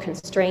cultural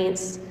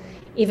constraints,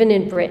 even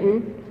in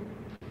Britain.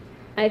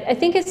 I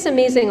think it's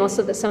amazing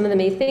also that some of them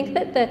may think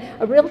that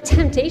a real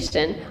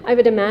temptation, I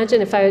would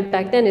imagine if I was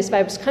back then, is if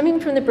I was coming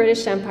from the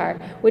British Empire,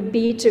 would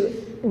be to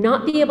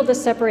not be able to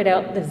separate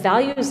out the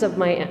values of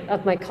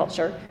my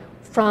culture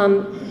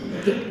from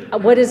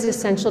what is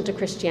essential to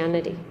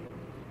Christianity.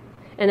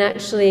 And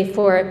actually,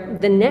 for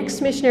the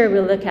next missionary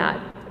we'll look at,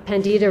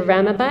 Pandita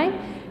Ramabai,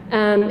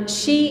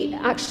 she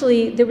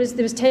actually, there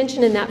was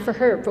tension in that for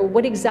her, for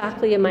what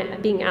exactly am I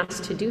being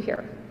asked to do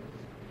here?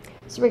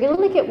 So we're going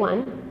to look at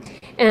one,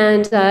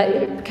 and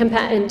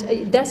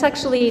that's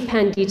actually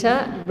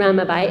Pandita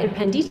Ramabai, and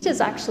Pandita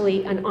is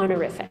actually an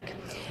honorific.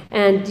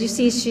 And you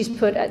see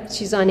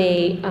she's on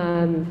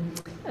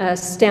a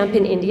stamp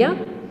in India.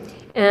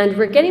 And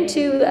we're getting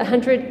to the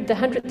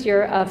 100th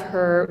year of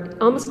her,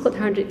 almost the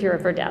 100th year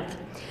of her death.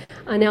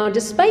 Now,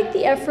 despite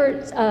the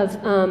efforts of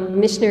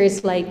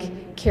missionaries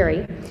like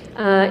Carey,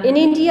 in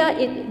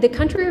India, the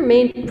country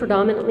remained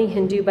predominantly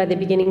Hindu by the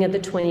beginning of the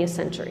 20th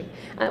century.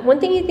 One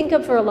thing you think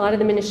of for a lot of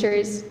the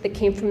missionaries that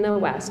came from the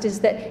West is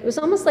that it was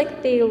almost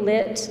like they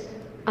lit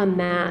a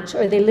match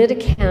or they lit a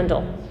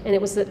candle, and it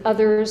was that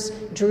others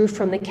drew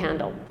from the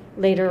candle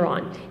later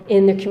on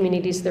in the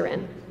communities they're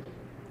in.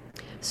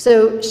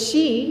 So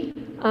she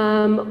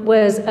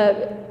was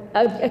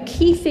a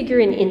key figure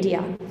in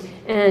India,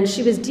 and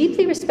she was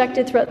deeply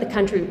respected throughout the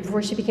country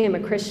before she became a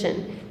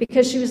Christian,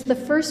 because she was the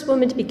first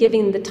woman to be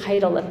given the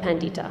title of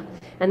Pandita,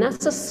 and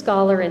that's a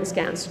scholar in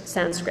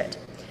Sanskrit.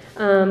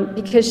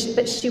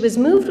 But she was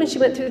moved when she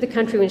went through the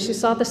country when she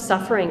saw the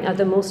suffering of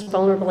the most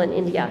vulnerable in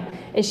India,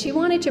 and she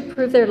wanted to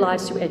improve their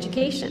lives through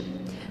education.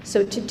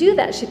 So to do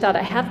that, she thought,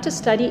 I have to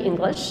study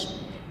English,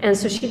 and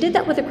so she did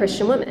that with a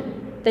Christian woman.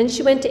 Then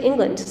she went to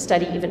England to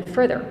study even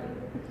further.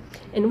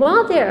 And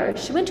while there,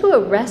 she went to a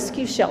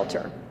rescue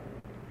shelter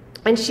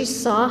And she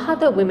saw how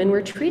the women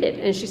were treated,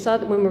 and she saw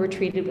that women were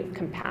treated with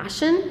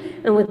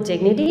compassion and with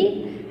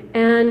dignity,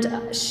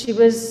 and she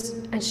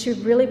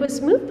really was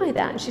moved by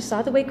that. And she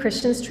saw the way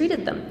Christians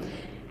treated them.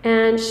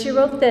 And she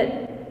wrote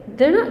that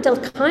they're not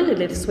dealt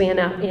kindly this way in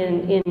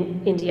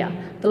India.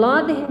 The law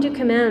of the Hindu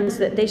commands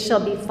that they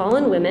shall be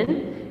fallen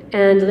women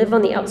and live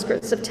on the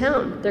outskirts of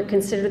town. They're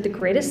considered the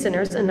greatest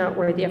sinners and not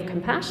worthy of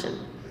compassion.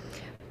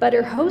 But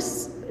her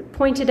hosts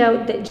pointed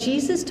out that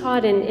Jesus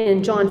taught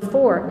in John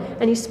 4,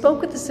 and he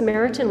spoke with the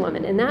Samaritan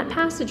woman, and that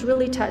passage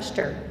really touched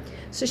her.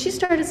 So she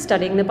started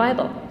studying the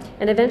Bible,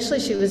 and eventually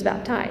she was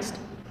baptized.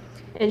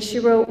 And she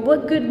wrote,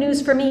 "What good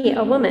news for me,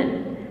 a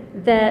woman,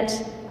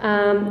 that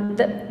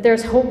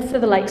there's hope for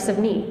the likes of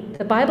me.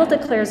 The Bible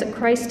declares that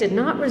Christ did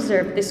not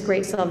reserve this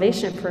great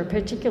salvation for a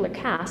particular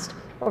caste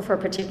or for a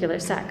particular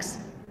sex."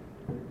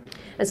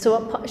 And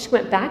so she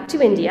went back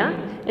to India,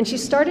 and she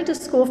started a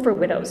school for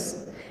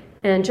widows.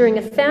 And during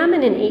a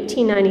famine in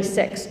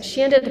 1896,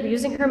 she ended up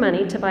using her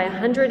money to buy a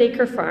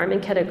 100-acre farm in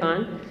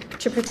Kettogan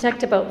to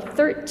protect about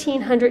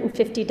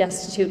 1,350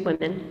 destitute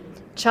women,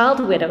 child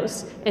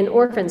widows, and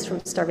orphans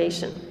from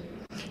starvation.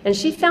 And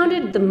she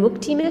founded the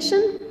Mukti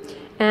Mission,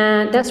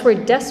 and that's where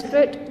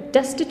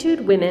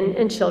destitute women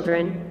and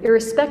children,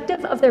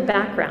 irrespective of their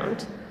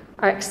background,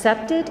 are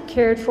accepted,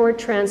 cared for,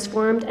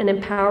 transformed, and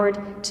empowered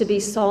to be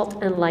salt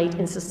and light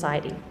in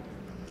society.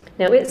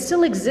 Now, it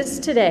still exists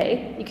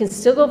today. You can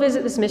still go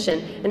visit this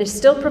mission, and it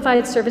still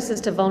provides services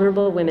to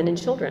vulnerable women and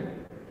children.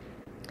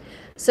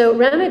 So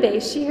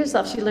Ramabai,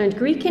 she learned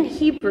Greek and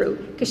Hebrew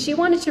because she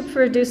wanted to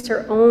produce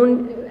her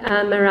own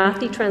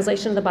Marathi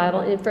translation of the Bible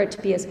and for it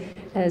to be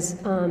as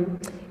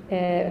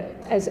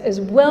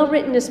well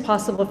written as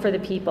possible for the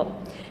people.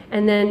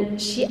 And then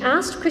she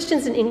asked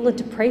Christians in England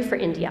to pray for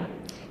India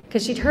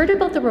because she'd heard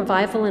about the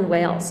revival in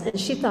Wales, and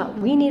she thought,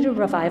 we need a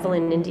revival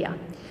in India.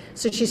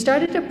 So she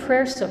started a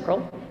prayer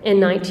circle in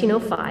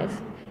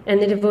 1905,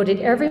 and they devoted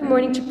every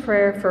morning to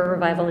prayer for a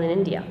revival in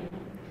India.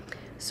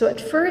 So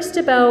at first,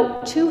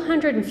 about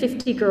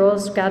 250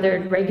 girls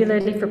gathered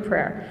regularly for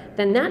prayer.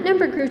 Then that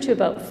number grew to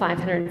about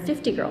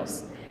 550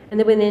 girls. And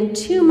then within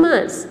 2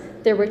 months,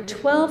 there were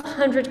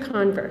 1,200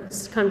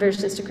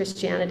 conversions to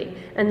Christianity.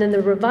 And then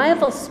the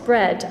revival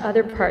spread to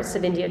other parts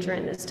of India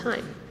during this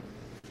time.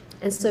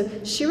 And so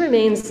she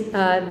remains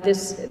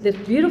this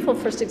beautiful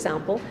first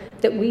example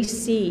that we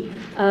see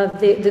of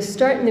the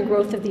start and the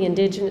growth of the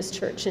indigenous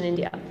church in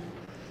India.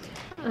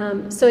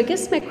 So I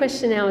guess my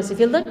question now is, if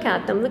you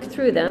look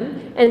through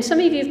them, and some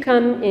of you have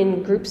come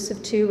in groups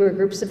of 2 or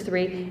groups of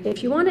 3,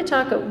 if you want to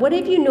talk about what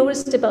have you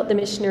noticed about the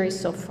missionaries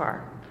so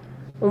far?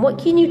 And what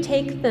can you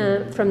take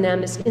from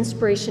them as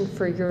inspiration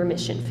for your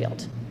mission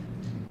field?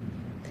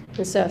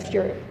 And so if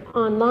you're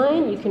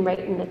online, you can write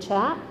it in the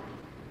chat.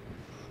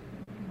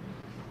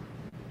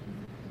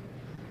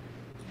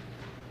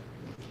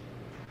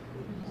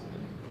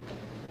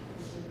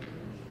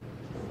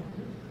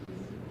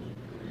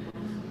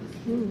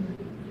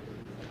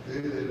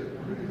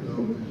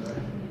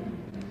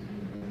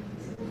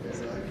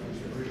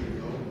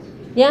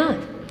 Yeah,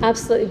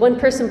 absolutely. One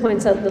person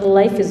points out that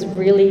life is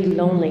really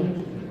lonely.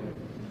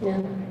 Yeah.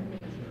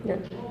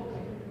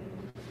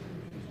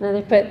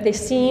 Another, but they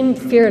seem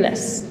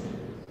fearless.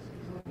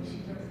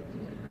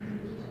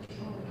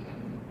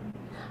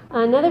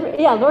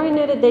 Lori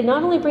noted they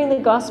not only bring the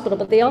gospel,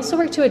 but they also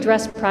work to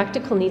address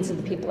practical needs of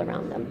the people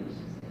around them.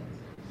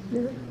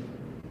 Yeah.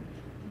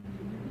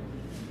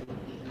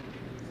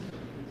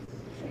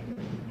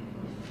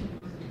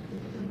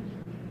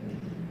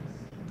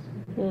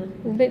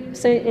 Yeah.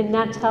 So, and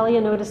Natalia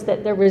noticed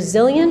that they're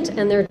resilient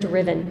and they're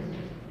driven.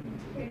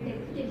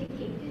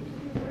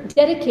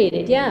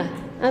 Dedicated, yeah.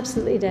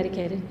 Absolutely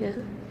dedicated, yeah.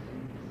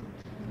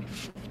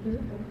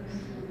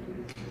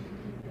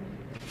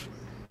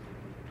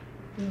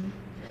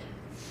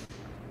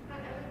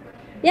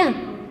 Yeah.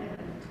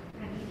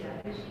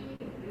 Was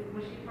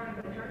she part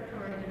of a church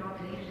or a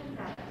denomination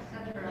that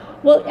sent her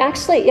out? Well,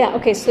 actually, yeah,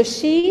 okay, so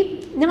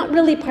she, not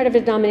really part of a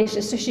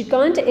denomination, so she'd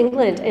gone to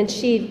England and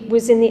she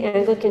was in the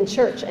Anglican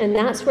church, and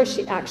that's where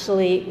she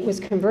actually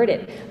was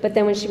converted. But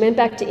then when she went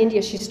back to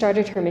India, she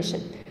started her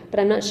mission. But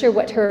I'm not sure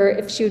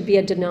if she would be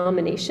a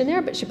denomination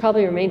there, but she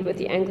probably remained with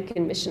the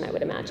Anglican mission, I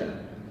would imagine.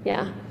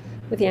 Yeah,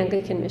 with the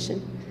Anglican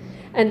mission.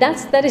 And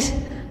that is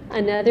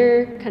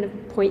another kind of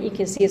point you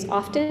can see is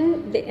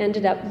often they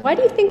ended up, why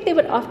do you think they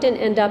would often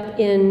end up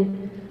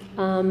in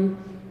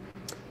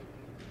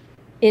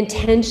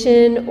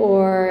tension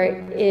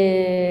or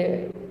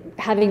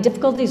having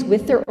difficulties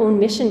with their own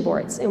mission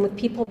boards and with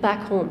people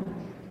back home?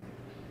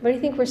 What do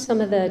you think were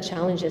some of the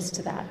challenges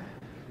to that?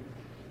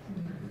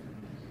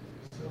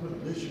 Some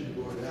of the mission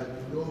board had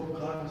no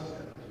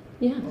concept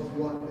of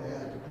what they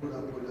had to put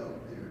up with out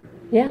there.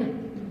 Yeah.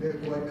 They're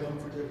quite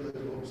comfortable at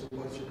home, so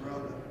what's your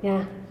problem?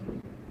 Yeah.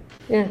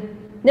 Yeah.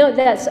 No,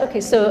 that's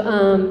okay. So,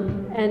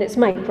 and it's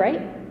Mike,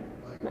 right?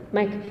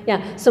 Mike,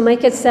 yeah. So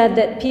Mike had said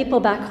that people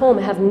back home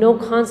have no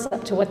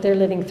concept to what they're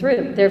living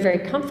through. They're very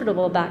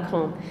comfortable back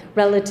home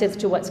relative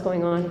to what's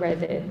going on where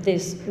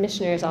these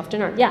missionaries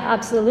often aren't. Yeah,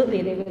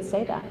 absolutely. They would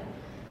say that.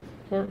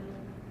 Yeah.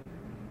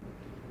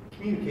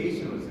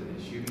 communication was an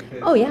issue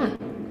because Oh, yeah.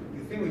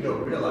 the thing we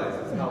don't realize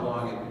is how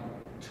long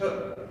it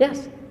took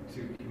Yes.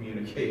 to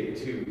communicate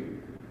to,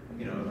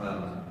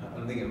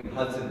 I'm thinking of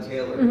Hudson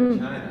Taylor Mm-hmm. in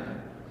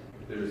China.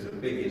 There's a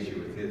big issue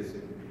with his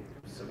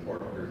support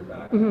group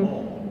back Mm-hmm.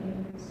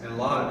 home. And a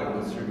lot of it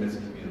was through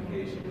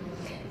miscommunication.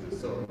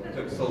 It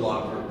took so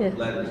long for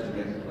letters to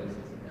get to places.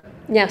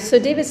 Yeah, so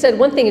David said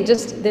one thing,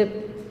 just the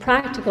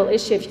practical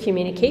issue of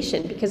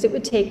communication, because it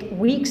would take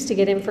weeks to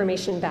get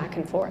information back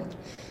and forth.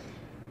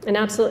 And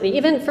absolutely,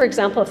 even for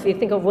example, if you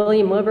think of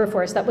William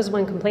Wilberforce, that was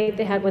one complaint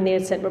they had when they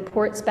had sent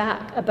reports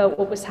back about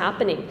what was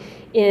happening,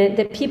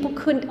 that people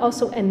couldn't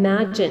also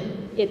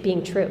imagine it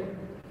being true,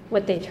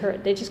 what they'd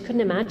heard. They just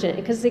couldn't imagine it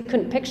because they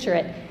couldn't picture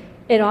it.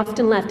 It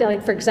often left,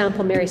 like for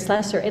example, Mary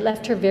Slessor, it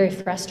left her very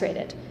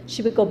frustrated.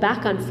 She would go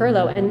back on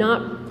furlough and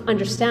not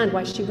understand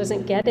why she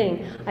wasn't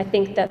getting, I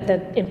think, that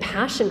the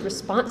impassioned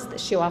response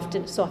that she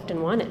so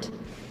often wanted.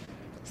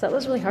 So that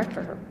was really hard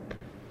for her.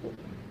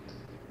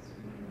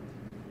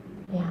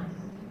 Yeah.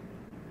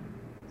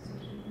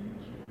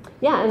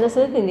 Yeah, and that's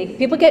another thing.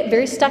 People get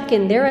very stuck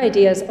in their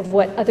ideas of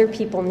what other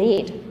people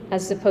need,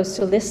 as opposed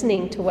to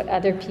listening to what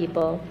other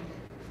people,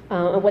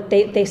 what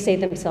they say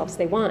themselves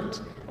they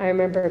want. I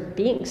remember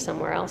being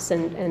somewhere else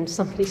and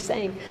somebody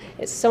saying,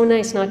 it's so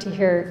nice not to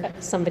hear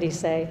somebody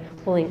say,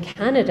 well, in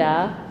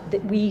Canada,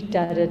 that we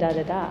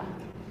da-da-da-da-da.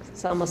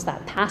 It's almost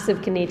that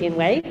passive Canadian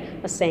way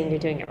of saying you're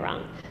doing it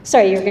wrong.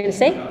 Sorry, you were going to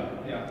say?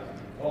 Yeah.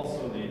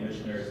 Also, the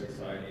missionary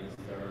societies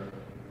are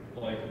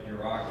like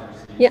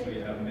bureaucracies, Yep. so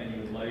you have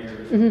many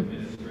layers Mm-hmm. of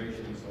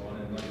administration and so on,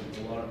 and like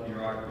a lot of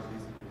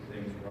bureaucracies,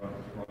 things run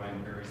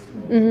very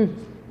slowly Mm-hmm.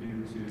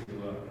 just due to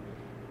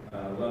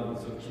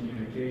levels of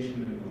communication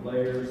in the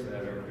layers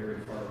that are very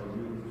far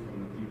removed from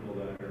the people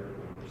that are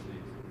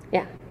overseas.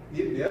 Yeah.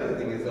 The other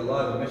thing is a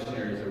lot of the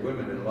missionaries are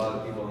women and a lot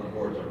of people on the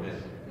boards are men.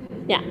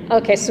 Yeah,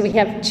 okay, so we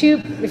have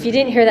two, if you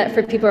didn't hear that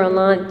for people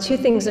online, two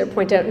things that are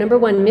pointed out. Number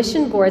one,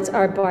 mission boards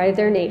are by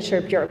their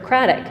nature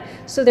bureaucratic.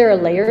 So there are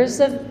layers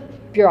of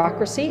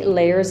bureaucracy,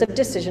 layers of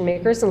decision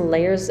makers, and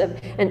layers of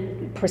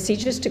and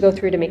procedures to go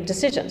through to make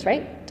decisions,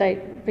 right? Did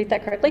I read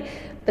that correctly?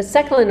 But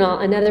second of all,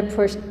 another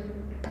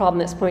problem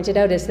that's pointed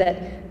out is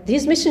that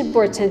these mission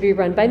boards tend to be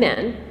run by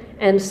men,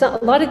 and a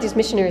lot of these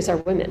missionaries are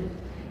women.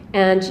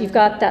 And you've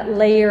got that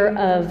layer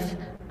of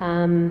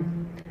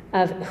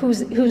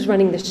who's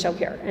running the show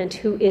here, and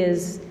who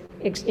is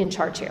in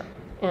charge here,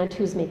 and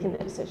who's making the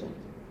decision.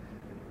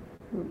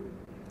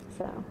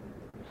 So,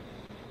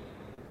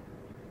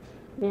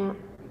 yeah.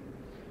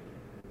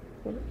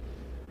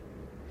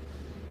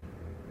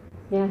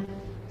 Yeah.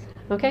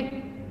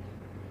 Okay.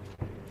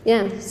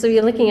 Yeah, so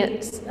you're looking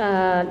at,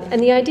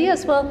 and the idea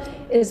as well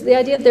is the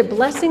idea that they're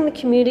blessing the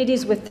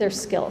communities with their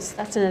skills.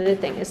 That's another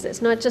thing, is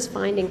it's not just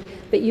finding,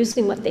 but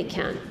using what they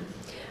can.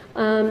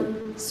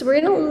 So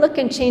we're going to look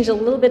and change a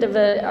little bit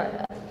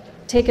of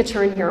take a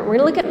turn here. We're going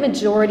to look at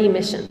majority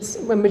missions,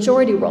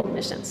 majority world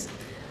missions.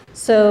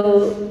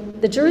 So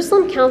the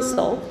Jerusalem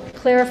Council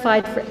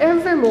clarified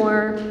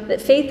forevermore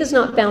that faith is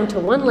not bound to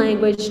one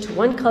language, to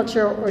one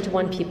culture, or to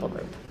one people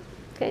group.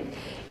 Okay?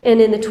 And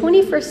in the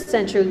 21st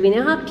century, we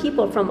now have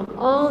people from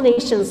all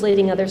nations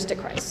leading others to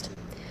Christ.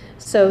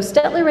 So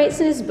Stetler writes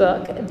in his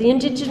book, the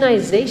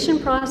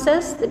indigenization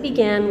process that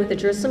began with the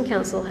Jerusalem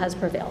Council has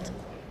prevailed.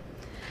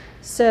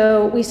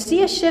 So we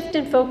see a shift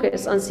in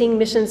focus on seeing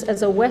missions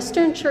as a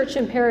Western church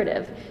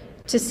imperative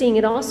to seeing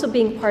it also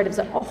being part of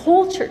a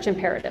whole church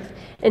imperative.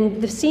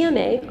 And the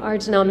CMA, our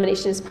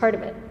denomination, is part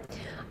of it.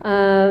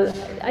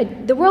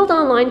 The world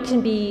online can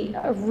be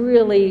a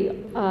really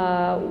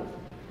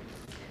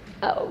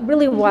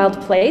wild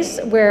place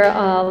where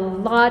a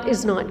lot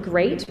is not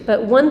great.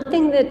 But one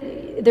thing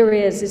that there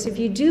is if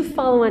you do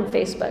follow on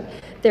Facebook,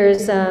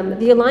 there's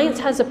the Alliance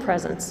has a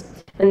presence.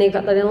 And they've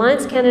got the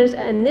Alliance Canada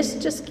and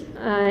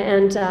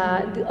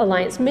the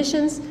Alliance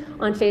Missions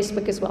on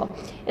Facebook as well.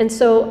 And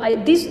so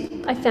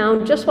I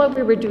found just while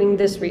we were doing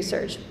this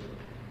research.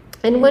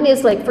 And one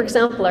is like, for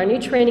example, our new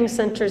training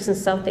centers in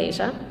South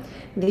Asia.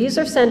 These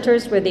are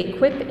centers where they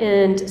equip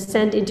and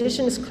send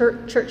Indigenous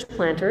church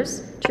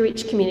planters to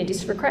reach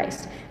communities for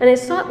Christ. And I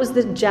saw it was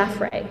the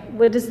Jaffray.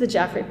 What is the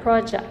Jaffray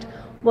Project?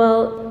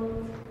 Well,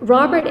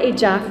 Robert A.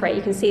 Jaffray,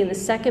 you can see in the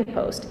second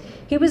post,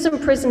 he was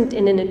imprisoned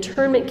in an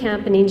internment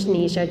camp in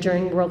Indonesia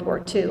during World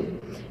War II.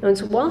 And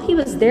so while he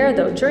was there,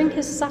 though, during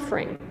his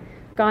suffering,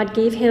 God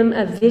gave him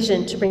a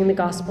vision to bring the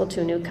gospel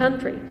to a new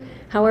country.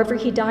 However,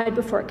 he died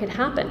before it could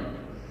happen.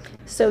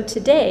 So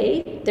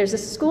today, there's a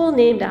school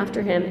named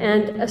after him,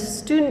 and a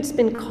student's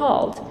been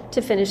called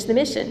to finish the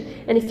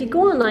mission. And if you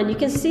go online, you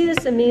can see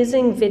this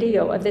amazing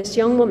video of this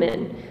young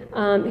woman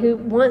who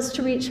wants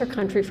to reach her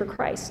country for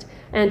Christ,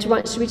 and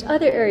wants to reach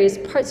other areas,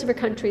 parts of her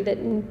country that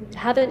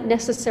haven't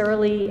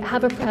necessarily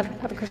have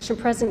a Christian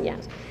presence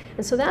yet.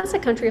 And so that's a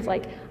country of,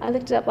 like, I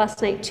looked it up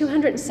last night,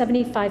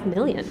 275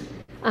 million.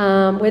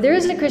 Where there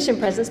is a Christian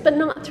presence, but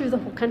not through the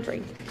whole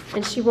country.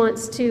 And she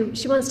wants to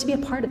be a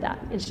part of that,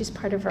 and she's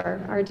part of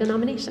our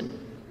denomination.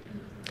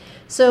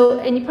 So,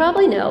 and you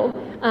probably know,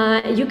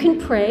 you can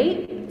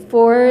pray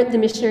for the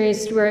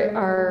missionaries through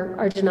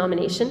our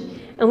denomination.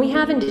 And we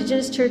have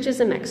indigenous churches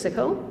in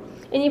Mexico.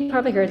 And you've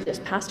probably heard this,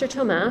 Pastor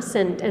Tomas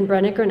and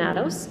Brenna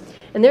Granados.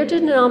 And they're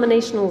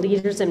denominational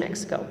leaders in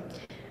Mexico.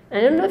 I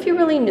don't know if you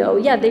really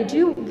know, they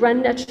do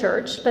run a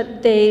church,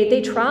 but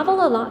they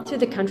travel a lot through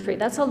the country.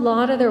 That's a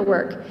lot of their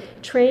work,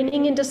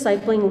 training and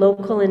discipling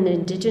local and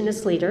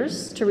indigenous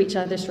leaders to reach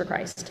others for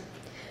Christ.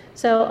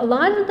 So a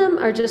lot of them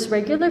are just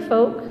regular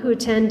folk who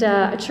attend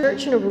a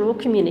church in a rural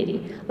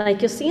community.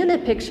 Like you'll see in the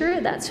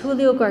picture, that's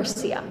Julio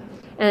Garcia.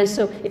 And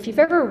so if you've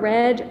ever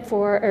read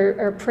for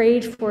or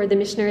prayed for the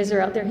missionaries that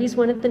are out there, he's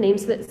one of the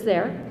names that's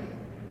there.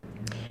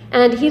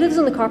 And he lives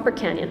in the Copper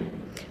Canyon.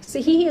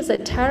 So he is a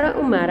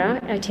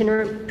Tarahumara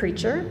itinerant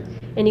preacher,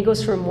 and he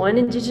goes from one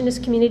indigenous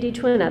community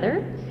to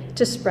another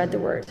to spread the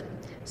word.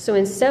 So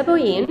in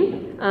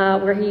Seboyin,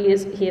 where he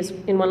is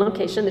in one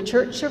location, the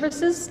church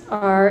services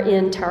are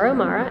in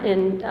Tarahumara,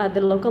 in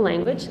the local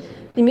language.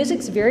 The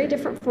music's very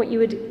different from what you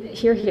would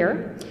hear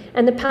here,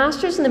 and the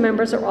pastors and the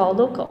members are all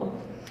local.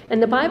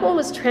 And the Bible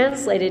was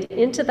translated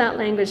into that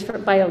language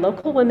by a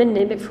local woman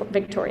named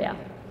Victoria.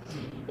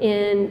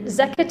 In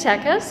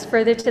Zacatecas,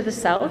 further to the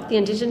south, the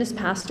indigenous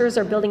pastors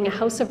are building a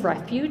house of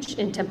refuge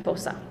in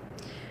Temposa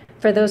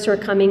for those who are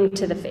coming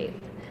to the faith.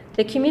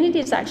 The community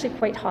is actually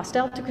quite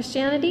hostile to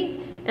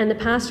Christianity, and the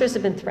pastors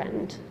have been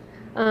threatened.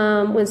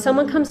 When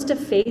someone comes to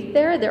faith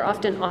there, they're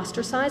often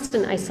ostracized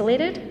and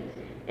isolated.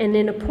 And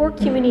in a poor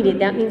community,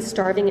 that means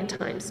starving at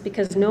times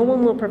because no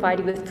one will provide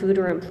you with food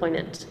or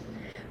employment.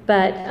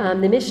 But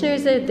the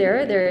missionaries that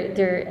are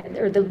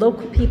there, the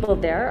local people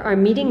there are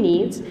meeting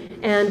needs,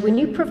 and when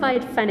you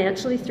provide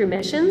financially through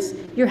missions,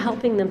 you're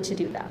helping them to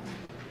do that.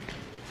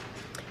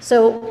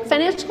 So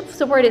financial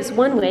support is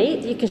one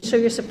way you can show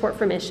your support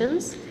for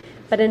missions,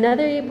 but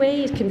another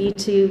way it can be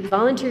to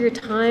volunteer your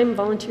time,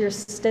 volunteer your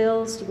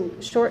skills,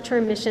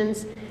 short-term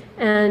missions,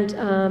 and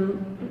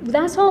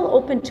that's all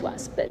open to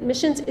us. But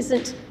missions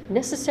isn't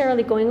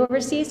necessarily going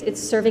overseas, it's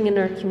serving in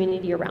our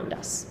community around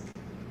us.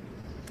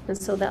 And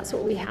so that's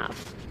what we have.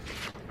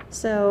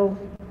 So,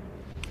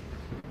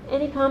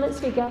 any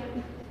comments that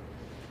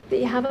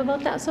you have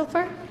about that so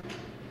far?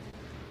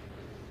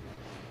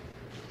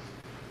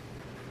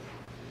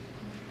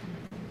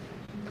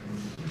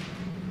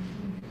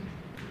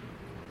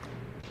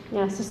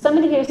 Yeah, so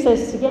somebody here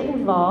says to get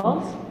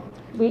involved,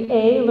 we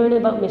learn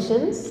about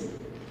missions.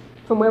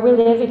 From where we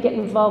live, we get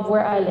involved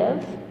where I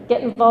live.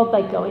 Get involved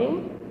by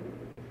going.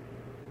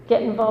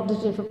 Get involved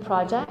in different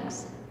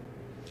projects.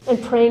 And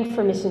praying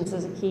for missions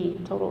is a key,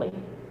 totally.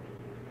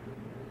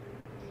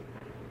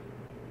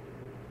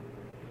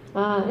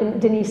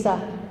 And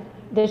Denisa,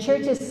 the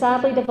church has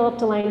sadly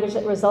developed a language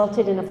that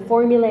resulted in a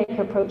formulaic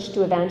approach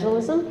to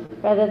evangelism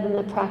rather than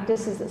the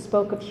practices that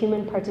spoke of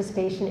human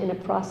participation in a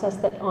process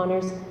that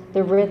honors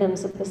the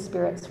rhythms of the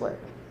Spirit's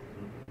work.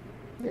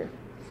 Yeah.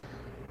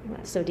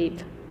 That's so deep.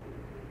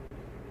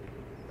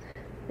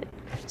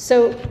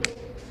 So,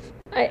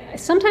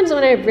 sometimes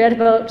when I read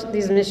about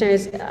these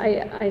missionaries,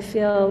 I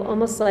feel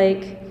almost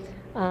like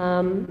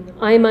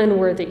I'm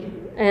unworthy,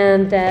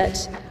 and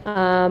that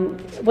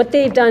what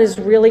they've done is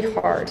really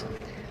hard.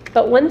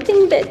 But one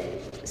thing that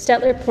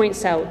Stetler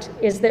points out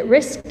is that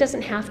risk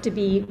doesn't have to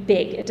be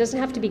big. It doesn't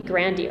have to be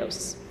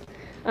grandiose.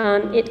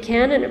 It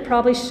can and it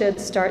probably should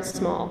start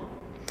small.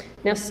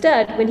 Now,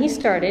 Studd, when he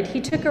started, he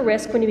took a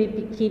risk when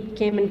he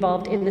became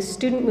involved in the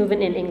student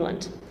movement in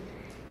England.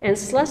 And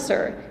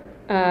Slessor,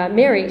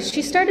 Mary,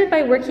 she started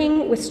by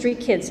working with street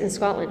kids in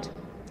Scotland.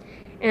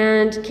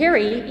 And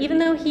Carey, even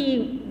though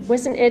he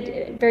wasn't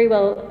very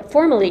well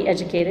formally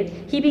educated,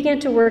 he began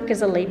to work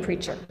as a lay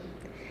preacher.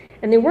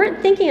 And they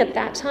weren't thinking at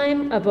that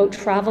time about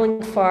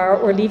traveling far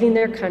or leaving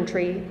their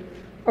country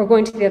or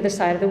going to the other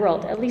side of the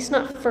world, at least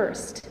not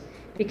first,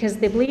 because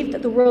they believed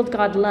that the world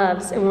God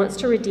loves and wants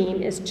to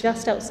redeem is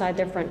just outside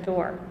their front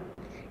door.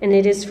 And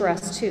it is for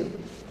us too.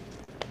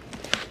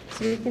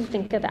 So you can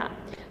think of that.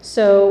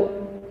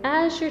 So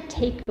as your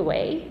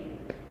takeaway,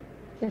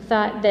 I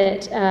thought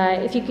that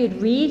if you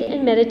could read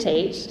and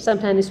meditate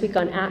sometime this week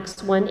on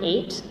Acts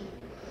 1:8,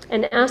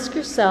 and ask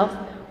yourself,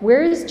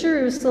 where is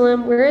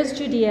Jerusalem, where is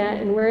Judea,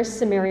 and where is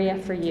Samaria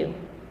for you?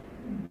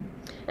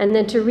 And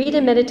then to read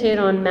and meditate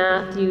on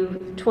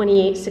Matthew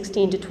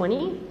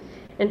 28:16-20,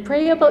 and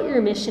pray about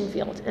your mission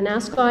field, and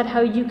ask God how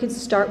you could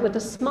start with a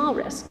small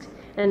risk,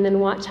 and then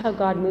watch how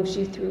God moves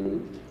you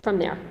through from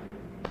there.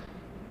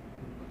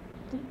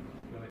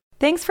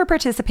 Thanks for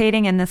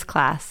participating in this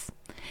class.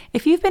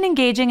 If you've been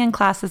engaging in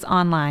classes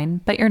online,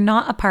 but you're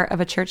not a part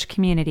of a church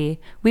community,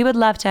 we would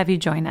love to have you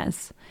join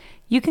us.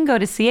 You can go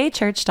to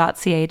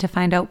cachurch.ca to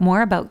find out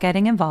more about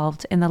getting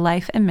involved in the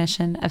life and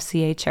mission of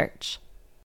CA Church.